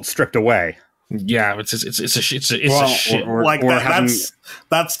that result stripped away. Yeah, it's a shit. Like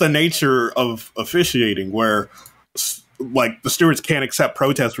that's the nature of officiating, where like the stewards can't accept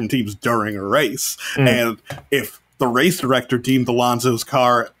protests from teams during a race, and if the race director deemed Alonso's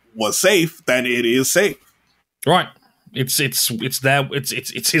car was safe, then it is safe. Right. It's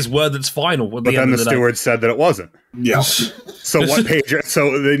his word that's final. But then the steward said that it wasn't. Yeah. So what page?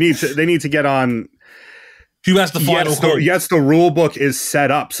 So they need to get on. Who has the final call? Yes, the rule book is set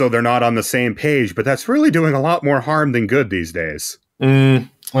up so they're not on the same page, but that's really doing a lot more harm than good these days. When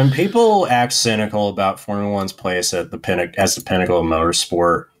people act cynical about Formula One's place at the pinnacle of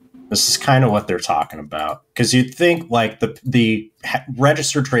motorsport, this is kind of what they're talking about. Because you'd think like the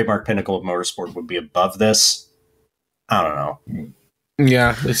registered trademark pinnacle of motorsport would be above this. I don't know.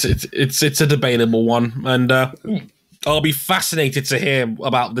 Yeah, it's a debatable one, and I'll be fascinated to hear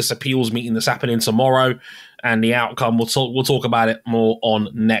about this appeals meeting that's happening tomorrow and the outcome. We'll talk about it more on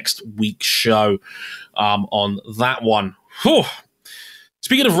next week's show. On that one. Whew.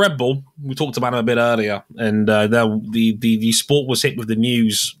 Speaking of Red Bull, we talked about it a bit earlier, and the sport was hit with the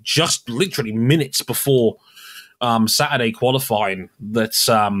news just literally minutes before Saturday qualifying that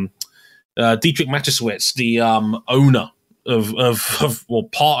Dietrich Mateschitz, the owner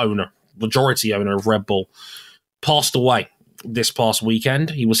majority owner of Red Bull, passed away this past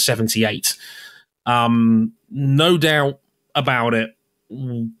weekend. He was 78. No doubt about it,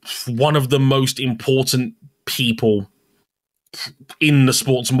 one of the most important people in the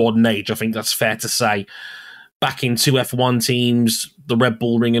sport's modern age, I think that's fair to say. Back in two F1 teams, the Red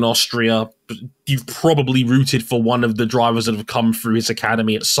Bull Ring in Austria, you've probably rooted for one of the drivers that have come through his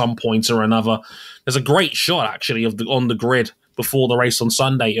academy at some point or another. There's a great shot, actually, on the grid before the race on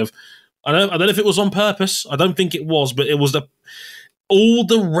Sunday. I don't know if it was on purpose. I don't think it was, but it was all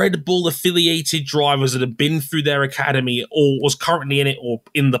the Red Bull affiliated drivers that have been through their academy or was currently in it or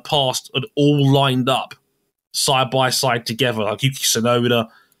in the past had all lined up side by side together, like Yuki Tsunoda,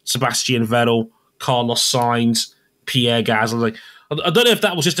 Sebastian Vettel, Carlos Sainz, Pierre Gasly. I don't know if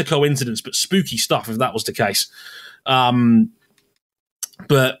that was just a coincidence, but spooky stuff if that was the case. But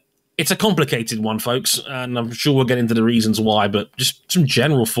it's a complicated one, folks, and I'm sure we'll get into the reasons why, but just some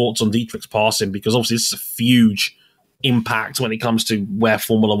general thoughts on Dietrich's passing, because obviously this is a huge impact when it comes to where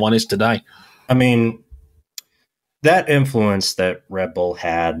Formula One is today. I mean, that influence that Red Bull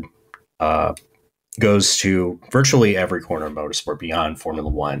had goes to virtually every corner of motorsport beyond Formula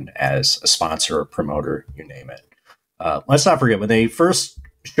One as a sponsor, promoter, you name it. Let's not forget, when they first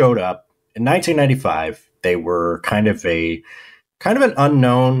showed up in 1995, they were kind of an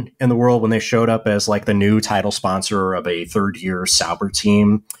unknown in the world when they showed up as like the new title sponsor of a third-year Sauber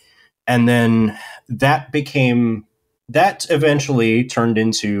team. And then that eventually turned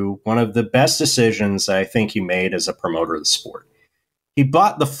into one of the best decisions I think he made as a promoter of the sport. He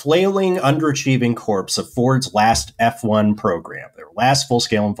bought the flailing, underachieving corpse of Ford's last F1 program, their last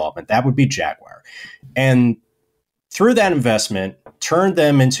full-scale involvement. That would be Jaguar. And through that investment, turned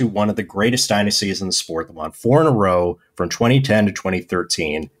them into one of the greatest dynasties in the sport. They won 4 in a row from 2010 to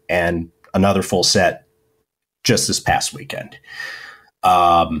 2013, and another full set just this past weekend.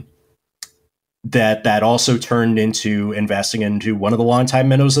 That also turned into investing into one of the longtime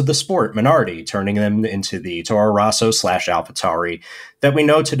minnows of the sport, Minardi, turning them into the Toro Rosso / AlphaTauri that we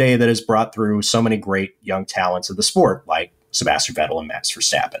know today that has brought through so many great young talents of the sport, like Sebastian Vettel and Max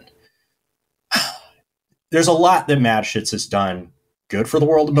Verstappen. there's a lot that Mateschitz has done good for the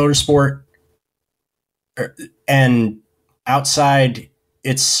world of motorsport. And outside,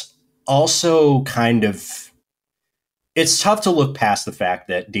 it's also kind of, it's tough to look past the fact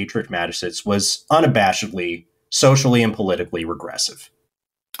that Dietrich Mateschitz was unabashedly socially and politically regressive.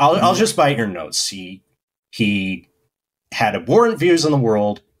 I'll just bite your notes. He had abhorrent views on the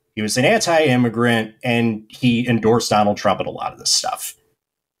world. He was an anti-immigrant, and he endorsed Donald Trump and a lot of this stuff.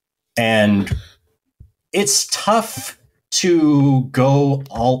 And it's tough to go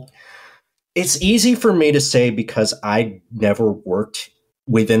all... It's easy for me to say because I never worked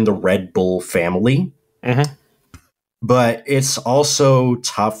within the Red Bull family. Mm-hmm. But it's also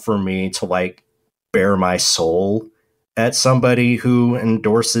tough for me to, like, bare my soul at somebody who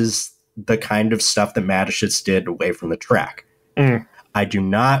endorses the kind of stuff that Mateschitz did away from the track. Mm. I do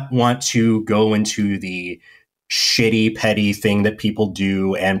not want to go into the shitty, petty thing that people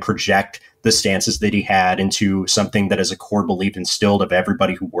do and project the stances that he had into something that is a core belief instilled of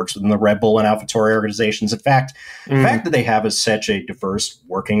everybody who works within the Red Bull and AlphaTauri organizations. In fact, the fact that they have such a diverse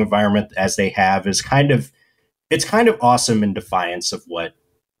working environment as they have is it's kind of awesome in defiance of what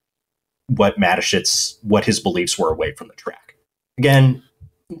Mateschitz, what his beliefs were away from the track. Again,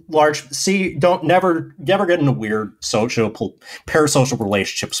 never get into weird parasocial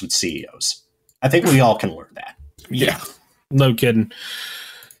relationships with CEOs. I think we all can learn that. Yeah, no kidding.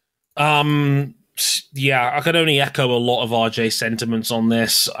 Yeah, I could only echo a lot of RJ's sentiments on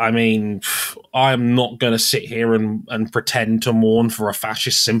this. I mean, I'm not going to sit here and pretend to mourn for a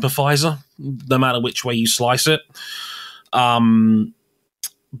fascist sympathizer, no matter which way you slice it. But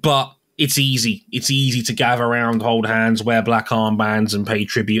it's easy. It's easy to gather around, hold hands, wear black armbands, and pay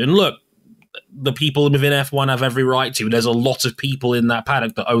tribute. And look, the people within F1 have every right to. There's a lot of people in that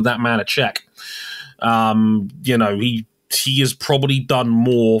paddock that owe that man a check. You know, he has probably done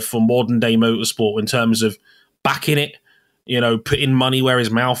more for modern day motorsport in terms of backing it, you know, putting money where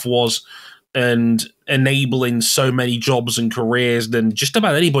his mouth was and enabling so many jobs and careers than just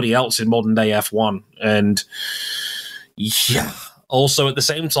about anybody else in modern day F1. And yeah, also at the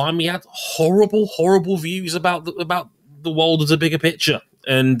same time, he had horrible views about the world as a bigger picture.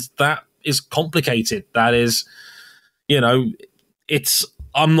 And that is complicated. That is, you know,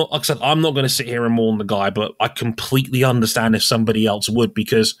 I'm not going to sit here and mourn the guy, but I completely understand if somebody else would,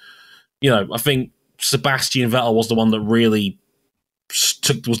 because, you know, I think Sebastian Vettel was the one that really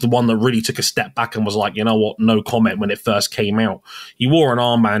took a step back and was like, you know what, no comment when it first came out. He wore an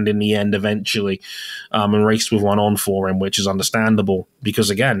armband in the end eventually, and raced with one on for him, which is understandable because,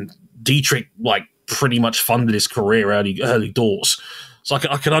 again, Dietrich like pretty much funded his career early doors. So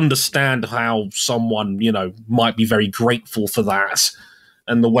I can understand how someone, you know, might be very grateful for that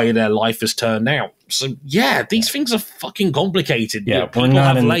and the way their life has turned out. So, yeah, these things are fucking complicated. Yeah, people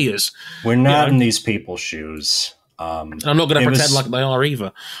have layers. We're not in these people's shoes. I'm not going to pretend like they are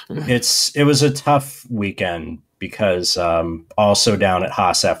either. It was a tough weekend because also down at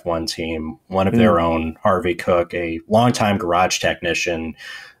Haas F1 team, one of their own, Harvey Cook, a longtime garage technician,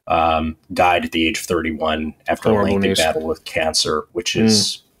 died at the age of 31 after a lengthy battle with cancer, which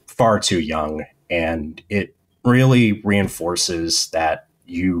is far too young. And it really reinforces that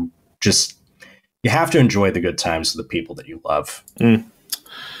you have to enjoy the good times of the people that you love.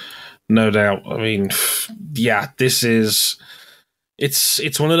 No doubt. I mean, yeah, it's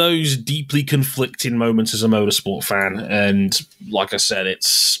one of those deeply conflicting moments as a motorsport fan. And like I said,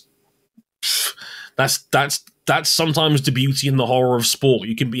 that's sometimes the beauty and the horror of sport.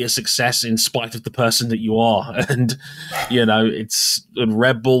 You can be a success in spite of the person that you are. And, you know,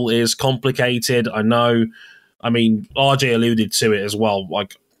 Red Bull is complicated. I know. I mean, RJ alluded to it as well.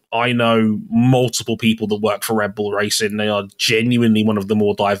 Like, I know multiple people that work for Red Bull Racing. They are genuinely one of the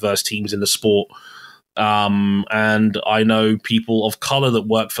more diverse teams in the sport. And I know people of color that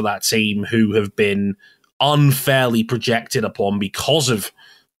work for that team who have been unfairly projected upon because of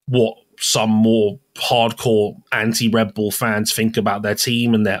what some more hardcore anti-Red Bull fans think about their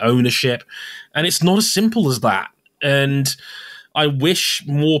team and their ownership. And it's not as simple as that. And I wish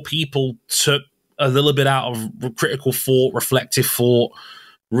more people took a little bit out of critical thought, reflective thought,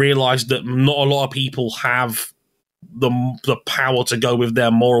 realized that not a lot of people have the power to go with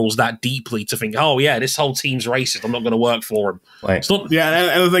their morals that deeply to think, oh yeah, this whole team's racist, I'm not going to work for them. Right. And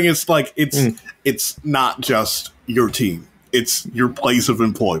the thing is, like, it's not just your team; it's your place of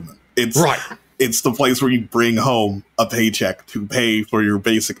employment. It's the place where you bring home a paycheck to pay for your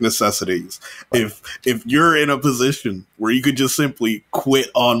basic necessities. Right. If you're in a position where you could just simply quit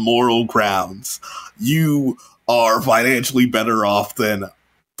on moral grounds, you are financially better off than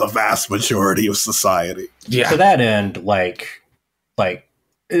the vast majority of society. Yeah. To that end, like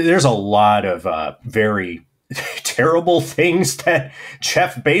there's a lot of very terrible things that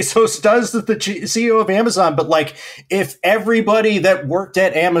Jeff Bezos does as the CEO of Amazon. But like, if everybody that worked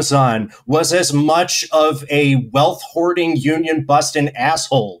at Amazon was as much of a wealth hoarding, union busting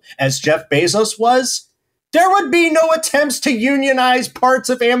asshole as Jeff Bezos was, there would be no attempts to unionize parts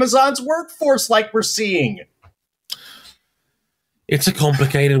of Amazon's workforce like we're seeing. It's a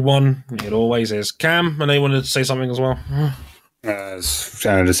complicated one. It always is. Cam, I know you wanted to say something as well.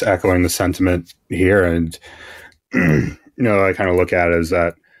 Kind of just echoing the sentiment here, and I kind of look at it as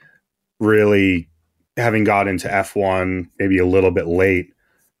that really having got into F1 maybe a little bit late,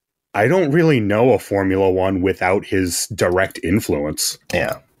 I don't really know a Formula One without his direct influence.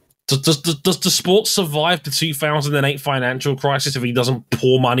 Yeah. Does the sport survive the 2008 financial crisis if he doesn't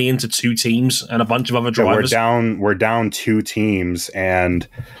pour money into two teams and a bunch of other drivers? We're down two teams, and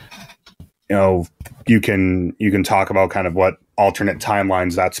you can talk about kind of what alternate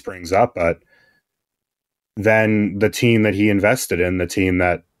timelines that springs up, but then the team that he invested in, the team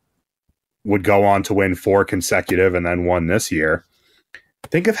that would go on to win 4 consecutive and then won this year,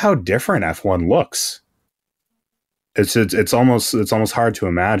 think of how different F1 looks. It's almost hard to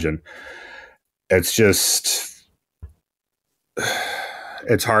imagine. It's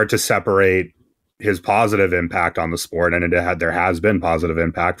hard to separate his positive impact on the sport, and there has been positive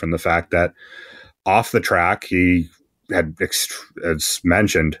impact from the fact that off the track he had, as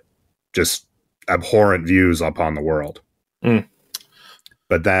mentioned, just abhorrent views upon the world.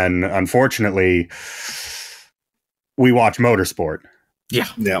 But then, unfortunately, we watch motorsport.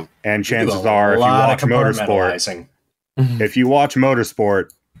 Yeah. And chances are, if you watch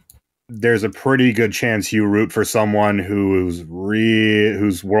motorsport, there's a pretty good chance you root for someone whose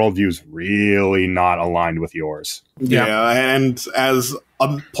worldview is really not aligned with yours. Yeah, and as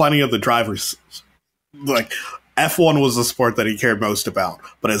plenty of the drivers, like, F1 was the sport that he cared most about.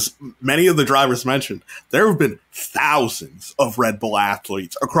 But as many of the drivers mentioned, there have been thousands of Red Bull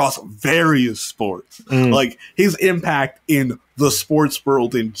athletes across various sports. Like, his impact in the sports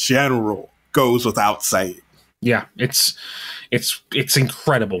world in general goes without saying. Yeah, it's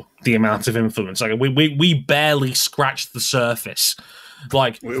incredible, the amount of influence. Like, we barely scratched the surface.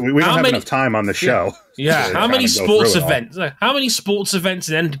 Like, we don't have enough time on the show. Yeah, how many sports events? How many sports events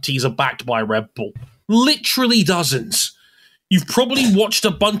and entities are backed by Red Bull? Literally dozens. You've probably watched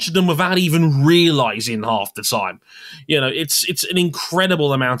a bunch of them without even realizing half the time. It's an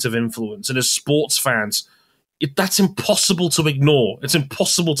incredible amount of influence, and as sports fans, that's impossible to ignore. It's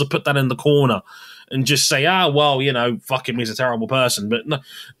impossible to put that in the corner and just say, fuck him, he's a terrible person. But no,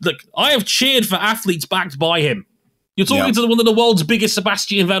 look, I have cheered for athletes backed by him. You're talking to one of the world's biggest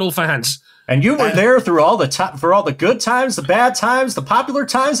Sebastian Vettel fans. And you were there through all the good times, the bad times, the popular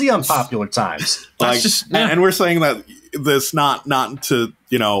times, the unpopular times. And we're saying that this not to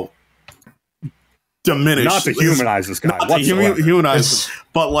diminish, not to humanize this guy, humanize,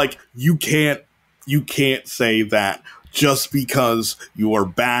 but like you can't say that just because you are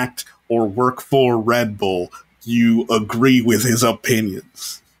backed or work for Red Bull, you agree with his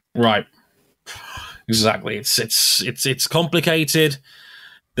opinions. Right. Exactly. It's complicated.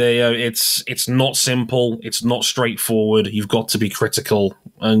 It's not simple. It's not straightforward. You've got to be critical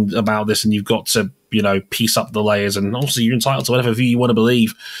about this, and you've got to piece up the layers. And obviously, you're entitled to whatever view you want to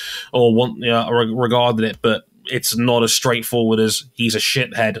believe or want regarding it. But it's not as straightforward as he's a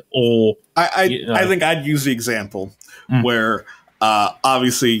shithead. Or I think I'd use the example where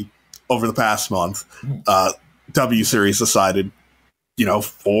obviously over the past month, W Series decided,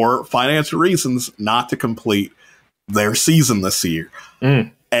 for financial reasons, not to complete their season this year.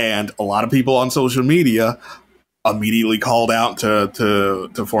 And a lot of people on social media immediately called out to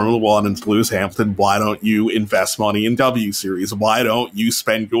Formula One and to Lewis Hamilton, why don't you invest money in W Series? Why don't you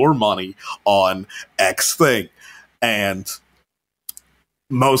spend your money on X thing? And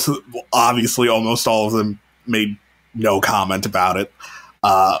obviously almost all of them made no comment about it.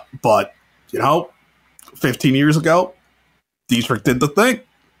 But 15 years ago, Dietrich did the thing.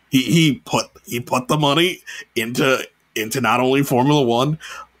 He put the money into not only Formula One,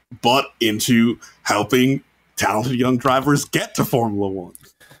 but into helping talented young drivers get to Formula One.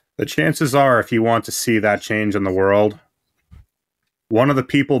 The chances are, if you want to see that change in the world, one of the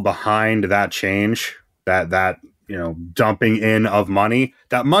people behind that change, that dumping in of money,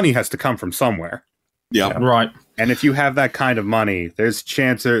 that money has to come from somewhere. Yeah, right. And if you have that kind of money, there's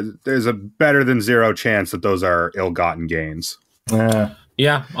a better than zero chance that those are ill-gotten gains.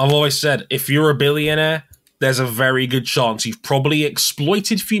 Yeah, I've always said, if you're a billionaire, there's a very good chance you've probably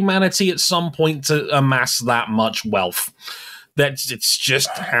exploited humanity at some point to amass that much wealth. It's just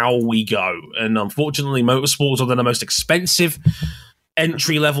how we go. And unfortunately, motorsports are the most expensive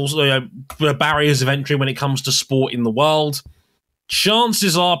entry levels, barriers of entry when it comes to sport in the world.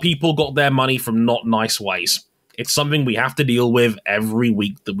 Chances are people got their money from not nice ways. It's something we have to deal with every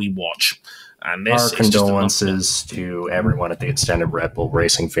week that we watch. And this our is condolences to everyone at the extended Red Bull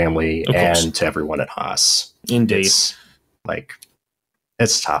Racing family and to everyone at Haas. Indeed.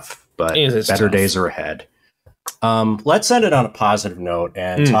 It's tough, but it's better tough. days are ahead. Let's end it on a positive note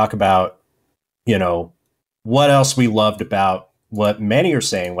and talk about, what else we loved about what many are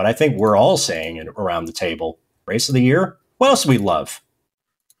saying, what I think we're all saying around the table. Race of the year? What else do we love?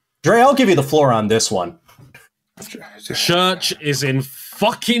 Dre, I'll give you the floor on this one. Church is in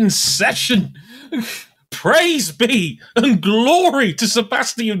fucking session. Praise be and glory to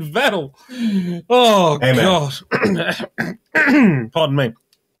Sebastian Vettel. Oh, Amen. God. Pardon me.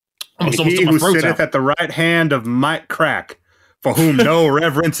 And he who sitteth at the right hand of Mike Crack, for whom no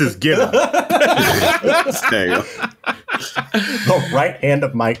reverence is given. There you go. The right hand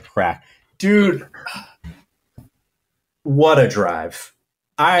of Mike Crack. Dude, what a drive.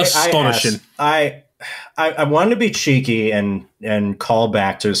 Astonishing. I wanted to be cheeky and call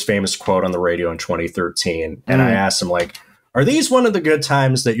back to his famous quote on the radio in 2013. And I asked him, are these one of the good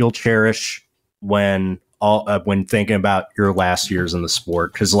times that you'll cherish when thinking about your last years in the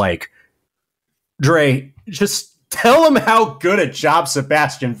sport? Because, Dre, just tell him how good a job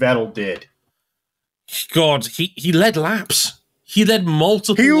Sebastian Vettel did. God, he led laps. He led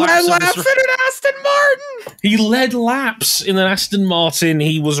multiple He laps. led laps in an Aston Martin! He led laps in an Aston Martin.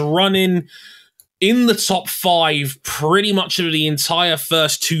 He was running in the top 5 pretty much of the entire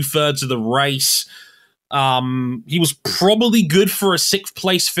first 2/3 of the race. He was probably good for a 6th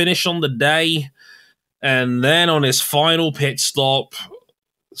place finish on the day. And then on his final pit stop,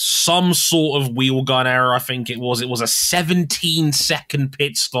 some sort of wheel gun error, I think it was. It was a 17-second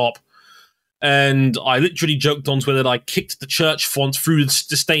pit stop. And I literally joked on Twitter that I kicked the church font through the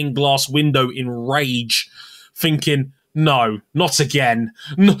stained glass window in rage, thinking, no, not again.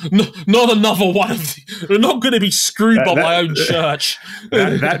 Not another one of the, we're not going to be screwed by my own church.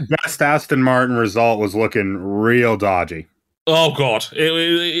 That best Aston Martin result was looking real dodgy. Oh, God.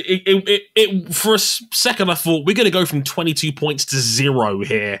 It for a second, I thought, we're going to go from 22 points to 0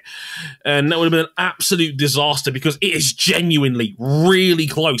 here. And that would have been an absolute disaster because it is genuinely really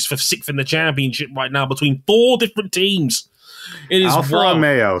close for 6th in the championship right now between 4 different teams. It is Alfa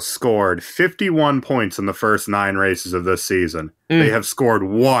Romeo scored 51 points in the first 9 races of this season. They have scored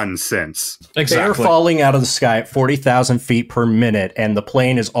 1 since. Exactly. They're falling out of the sky at 40,000 feet per minute, and the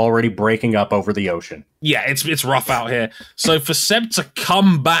plane is already breaking up over the ocean. Yeah, it's rough out here. So for Seb to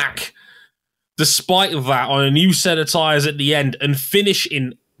come back, despite that, on a new set of tyres at the end and finish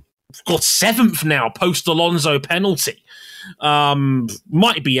in 7th now, post Alonso penalty.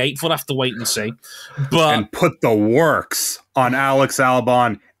 Might be 8th, we'll have to wait and see. And put the works on Alex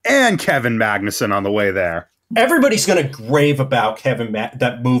Albon and Kevin Magnussen on the way there. Everybody's going to rave about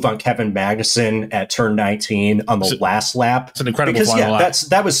that move on Kevin Magnussen at turn 19 on the last lap. It's an incredible final lap.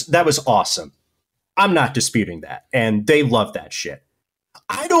 That was awesome. I'm not disputing that, and they love that shit.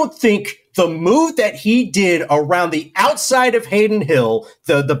 I don't think the move that he did around the outside of Hayden Hill,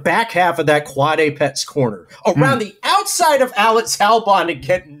 the back half of that Quad Apex corner, around the outside of Alex Albon to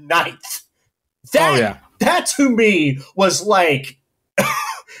get 9th, that to me was like,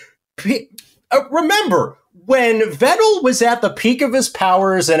 remember, when Vettel was at the peak of his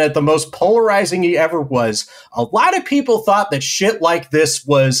powers and at the most polarizing he ever was, a lot of people thought that shit like this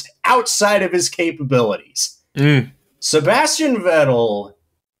was outside of his capabilities. Sebastian Vettel,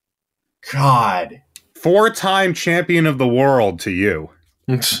 God. 4-time champion of the world to you.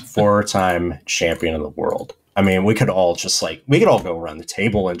 4-time champion of the world. I mean, we could all go around the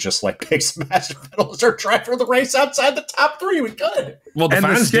table and just pick Sebastian Vettel as our driver of the race outside the top 3. We could. Well,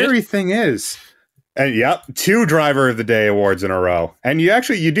 the scary thing is, 2 driver of the day awards in a row. And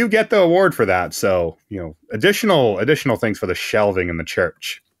you do get the award for that. So, additional things for the shelving in the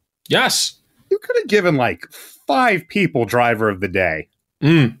church. Yes. You could have given 5 people driver of the day.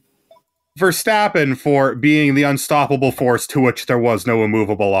 Verstappen for being the unstoppable force to which there was no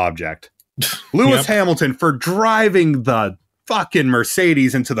immovable object. Lewis Hamilton for driving the fucking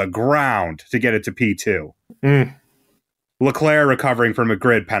Mercedes into the ground to get it to P2. Leclerc recovering from a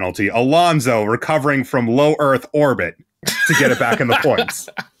grid penalty. Alonso recovering from low Earth orbit to get it back in the points.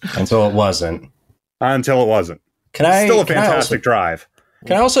 Until it wasn't. Still a fantastic drive.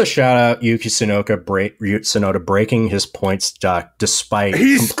 Can I also shout out Yuki Tsunoda breaking his points duck despite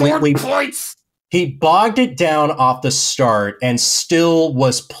completely points. He bogged it down off the start and still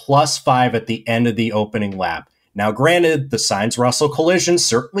was +5 at the end of the opening lap. Now, granted, the Sainz-Russell collision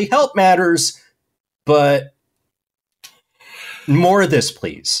certainly helped matters, but More of this,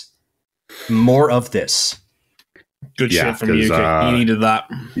 please. More of this. Good shit from you. You needed that.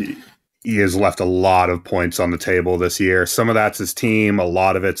 He has left a lot of points on the table this year. Some of that's his team. A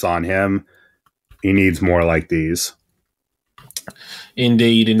lot of it's on him. He needs more like these.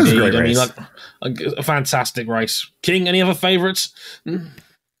 Indeed. I mean, like a fantastic race. King, any other favorites?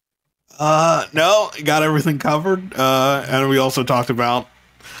 No, got everything covered. And we also talked about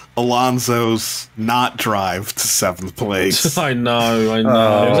Alonso's not drive to 7th place. I know.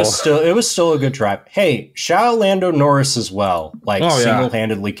 It was still a good drive. Hey, shout out Lando Norris as well.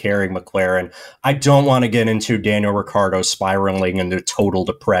 Single-handedly carrying McLaren. I don't want to get into Daniel Ricciardo spiraling into total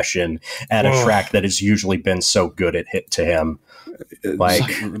depression at a track that has usually been so good at hit to him.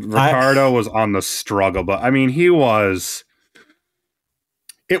 Ricciardo was on the struggle, but I mean,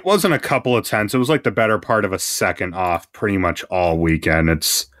 it wasn't a couple of tenths. It was like the better part of a second off pretty much all weekend.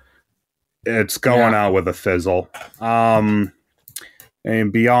 It's going out with a fizzle. And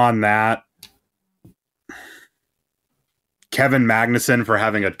beyond that, Kevin Magnussen for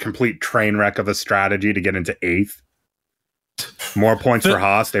having a complete train wreck of a strategy to get into 8th. More points for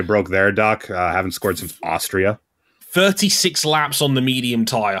Haas. They broke their duck. Haven't scored since Austria. 36 laps on the medium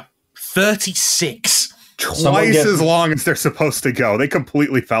tire. 36. Twice as long as they're supposed to go. They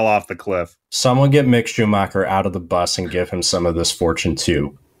completely fell off the cliff. Someone get Mick Schumacher out of the bus and give him some of this fortune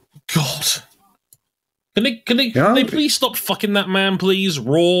too. God. Can they please stop fucking that man, please?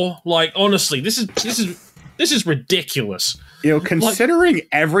 Raw. Like, honestly, this is ridiculous. You know, considering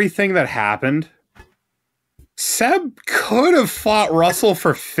everything that happened, Seb could have fought Russell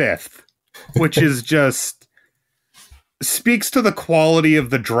for 5th, which is just speaks to the quality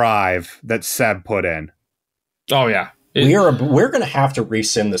of the drive that Seb put in. Oh yeah. We're gonna have to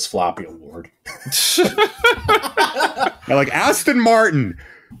rescind this floppy award. Like Aston Martin,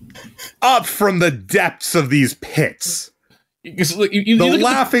 up from the depths of these pits. The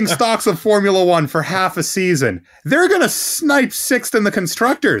laughing stocks of Formula One for half a season. They're gonna snipe 6th in the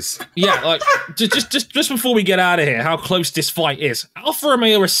constructors. Yeah, like just before we get out of here, how close this fight is. Alfa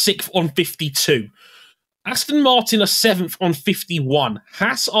Romeo are 6th on 52. Aston Martin are 7th on 51.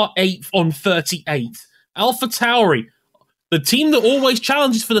 Haas are 8th on 38. AlphaTauri, the team that always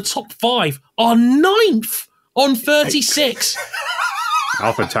challenges for the top 5, are 9th on 36.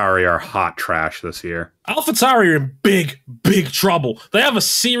 AlphaTauri are hot trash this year. AlphaTauri are in big trouble. They have a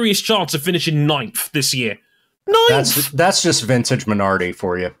serious chance of finishing 9th this year. 9th! That's just vintage Minardi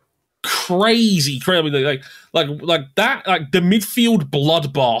for you. Crazy. Like that, like the midfield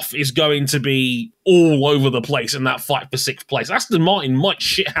bloodbath is going to be all over the place in that fight for 6th place. Aston Martin might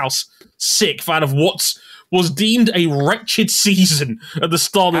shithouse 6th out of what was deemed a wretched season at the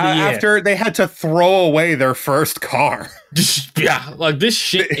start of the year. After they had to throw away their first car. Yeah, like this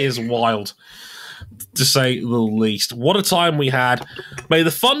shit is wild, to say the least. What a time we had. May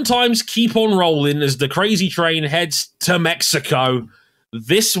the fun times keep on rolling as the crazy train heads to Mexico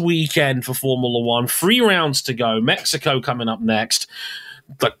this weekend for Formula One. 3 rounds to go. Mexico coming up next.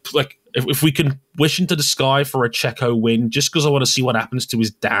 Like if we can wish into the sky for a Checo win, just because I want to see what happens to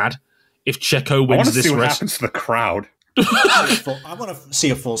his dad if Checo wins this race. I want to see what happens to the crowd. I want to see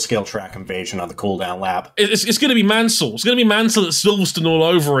a full-scale track invasion on the cooldown lap. It's going to be Mansell. It's going to be Mansell at Silverstone all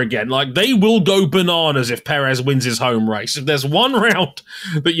over again. Like, they will go bananas if Perez wins his home race. If there's one round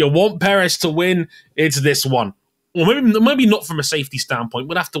that you want Perez to win, it's this one. Or maybe not from a safety standpoint.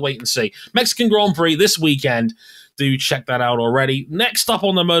 We'll have to wait and see. Mexican Grand Prix this weekend. Do check that out already. Next up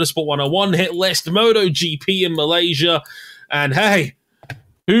on the Motorsport 101 hit list, MotoGP in Malaysia. And hey,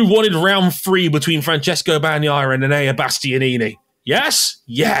 who wanted round 3 between Francesco Bagnaia and Enea Bastianini?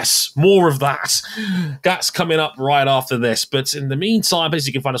 Yes, more of that. That's coming up right after this. But in the meantime, as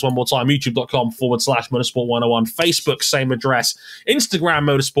you can find us one more time, youtube.com/Motorsport101, Facebook, same address, Instagram,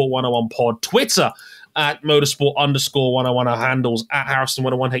 Motorsport101pod, Twitter, at Motorsport_101, our handles at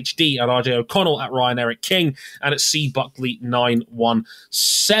Harrison101HD, at RJ O'Connell, at Ryan Erik King, and at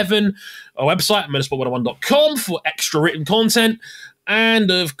CBuckley917. Our website, motorsport101.com, for extra written content. And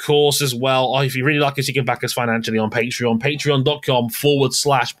of course, as well, if you really like us, you can back us financially on Patreon,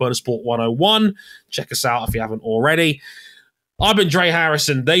 patreon.com/Motorsport101. Check us out if you haven't already. I've been Dre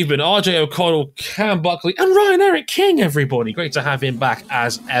Harrison. They've been RJ O'Connell, Cam Buckley, and Ryan Erik King, everybody. Great to have him back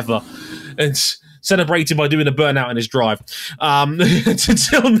as ever. And celebrated by doing a burnout in his drive.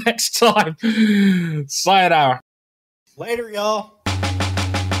 Until next time, sayonara. Later, y'all.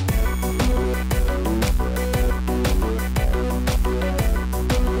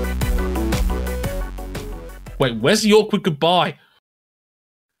 Wait, where's the awkward goodbye?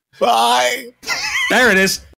 Bye. There it is.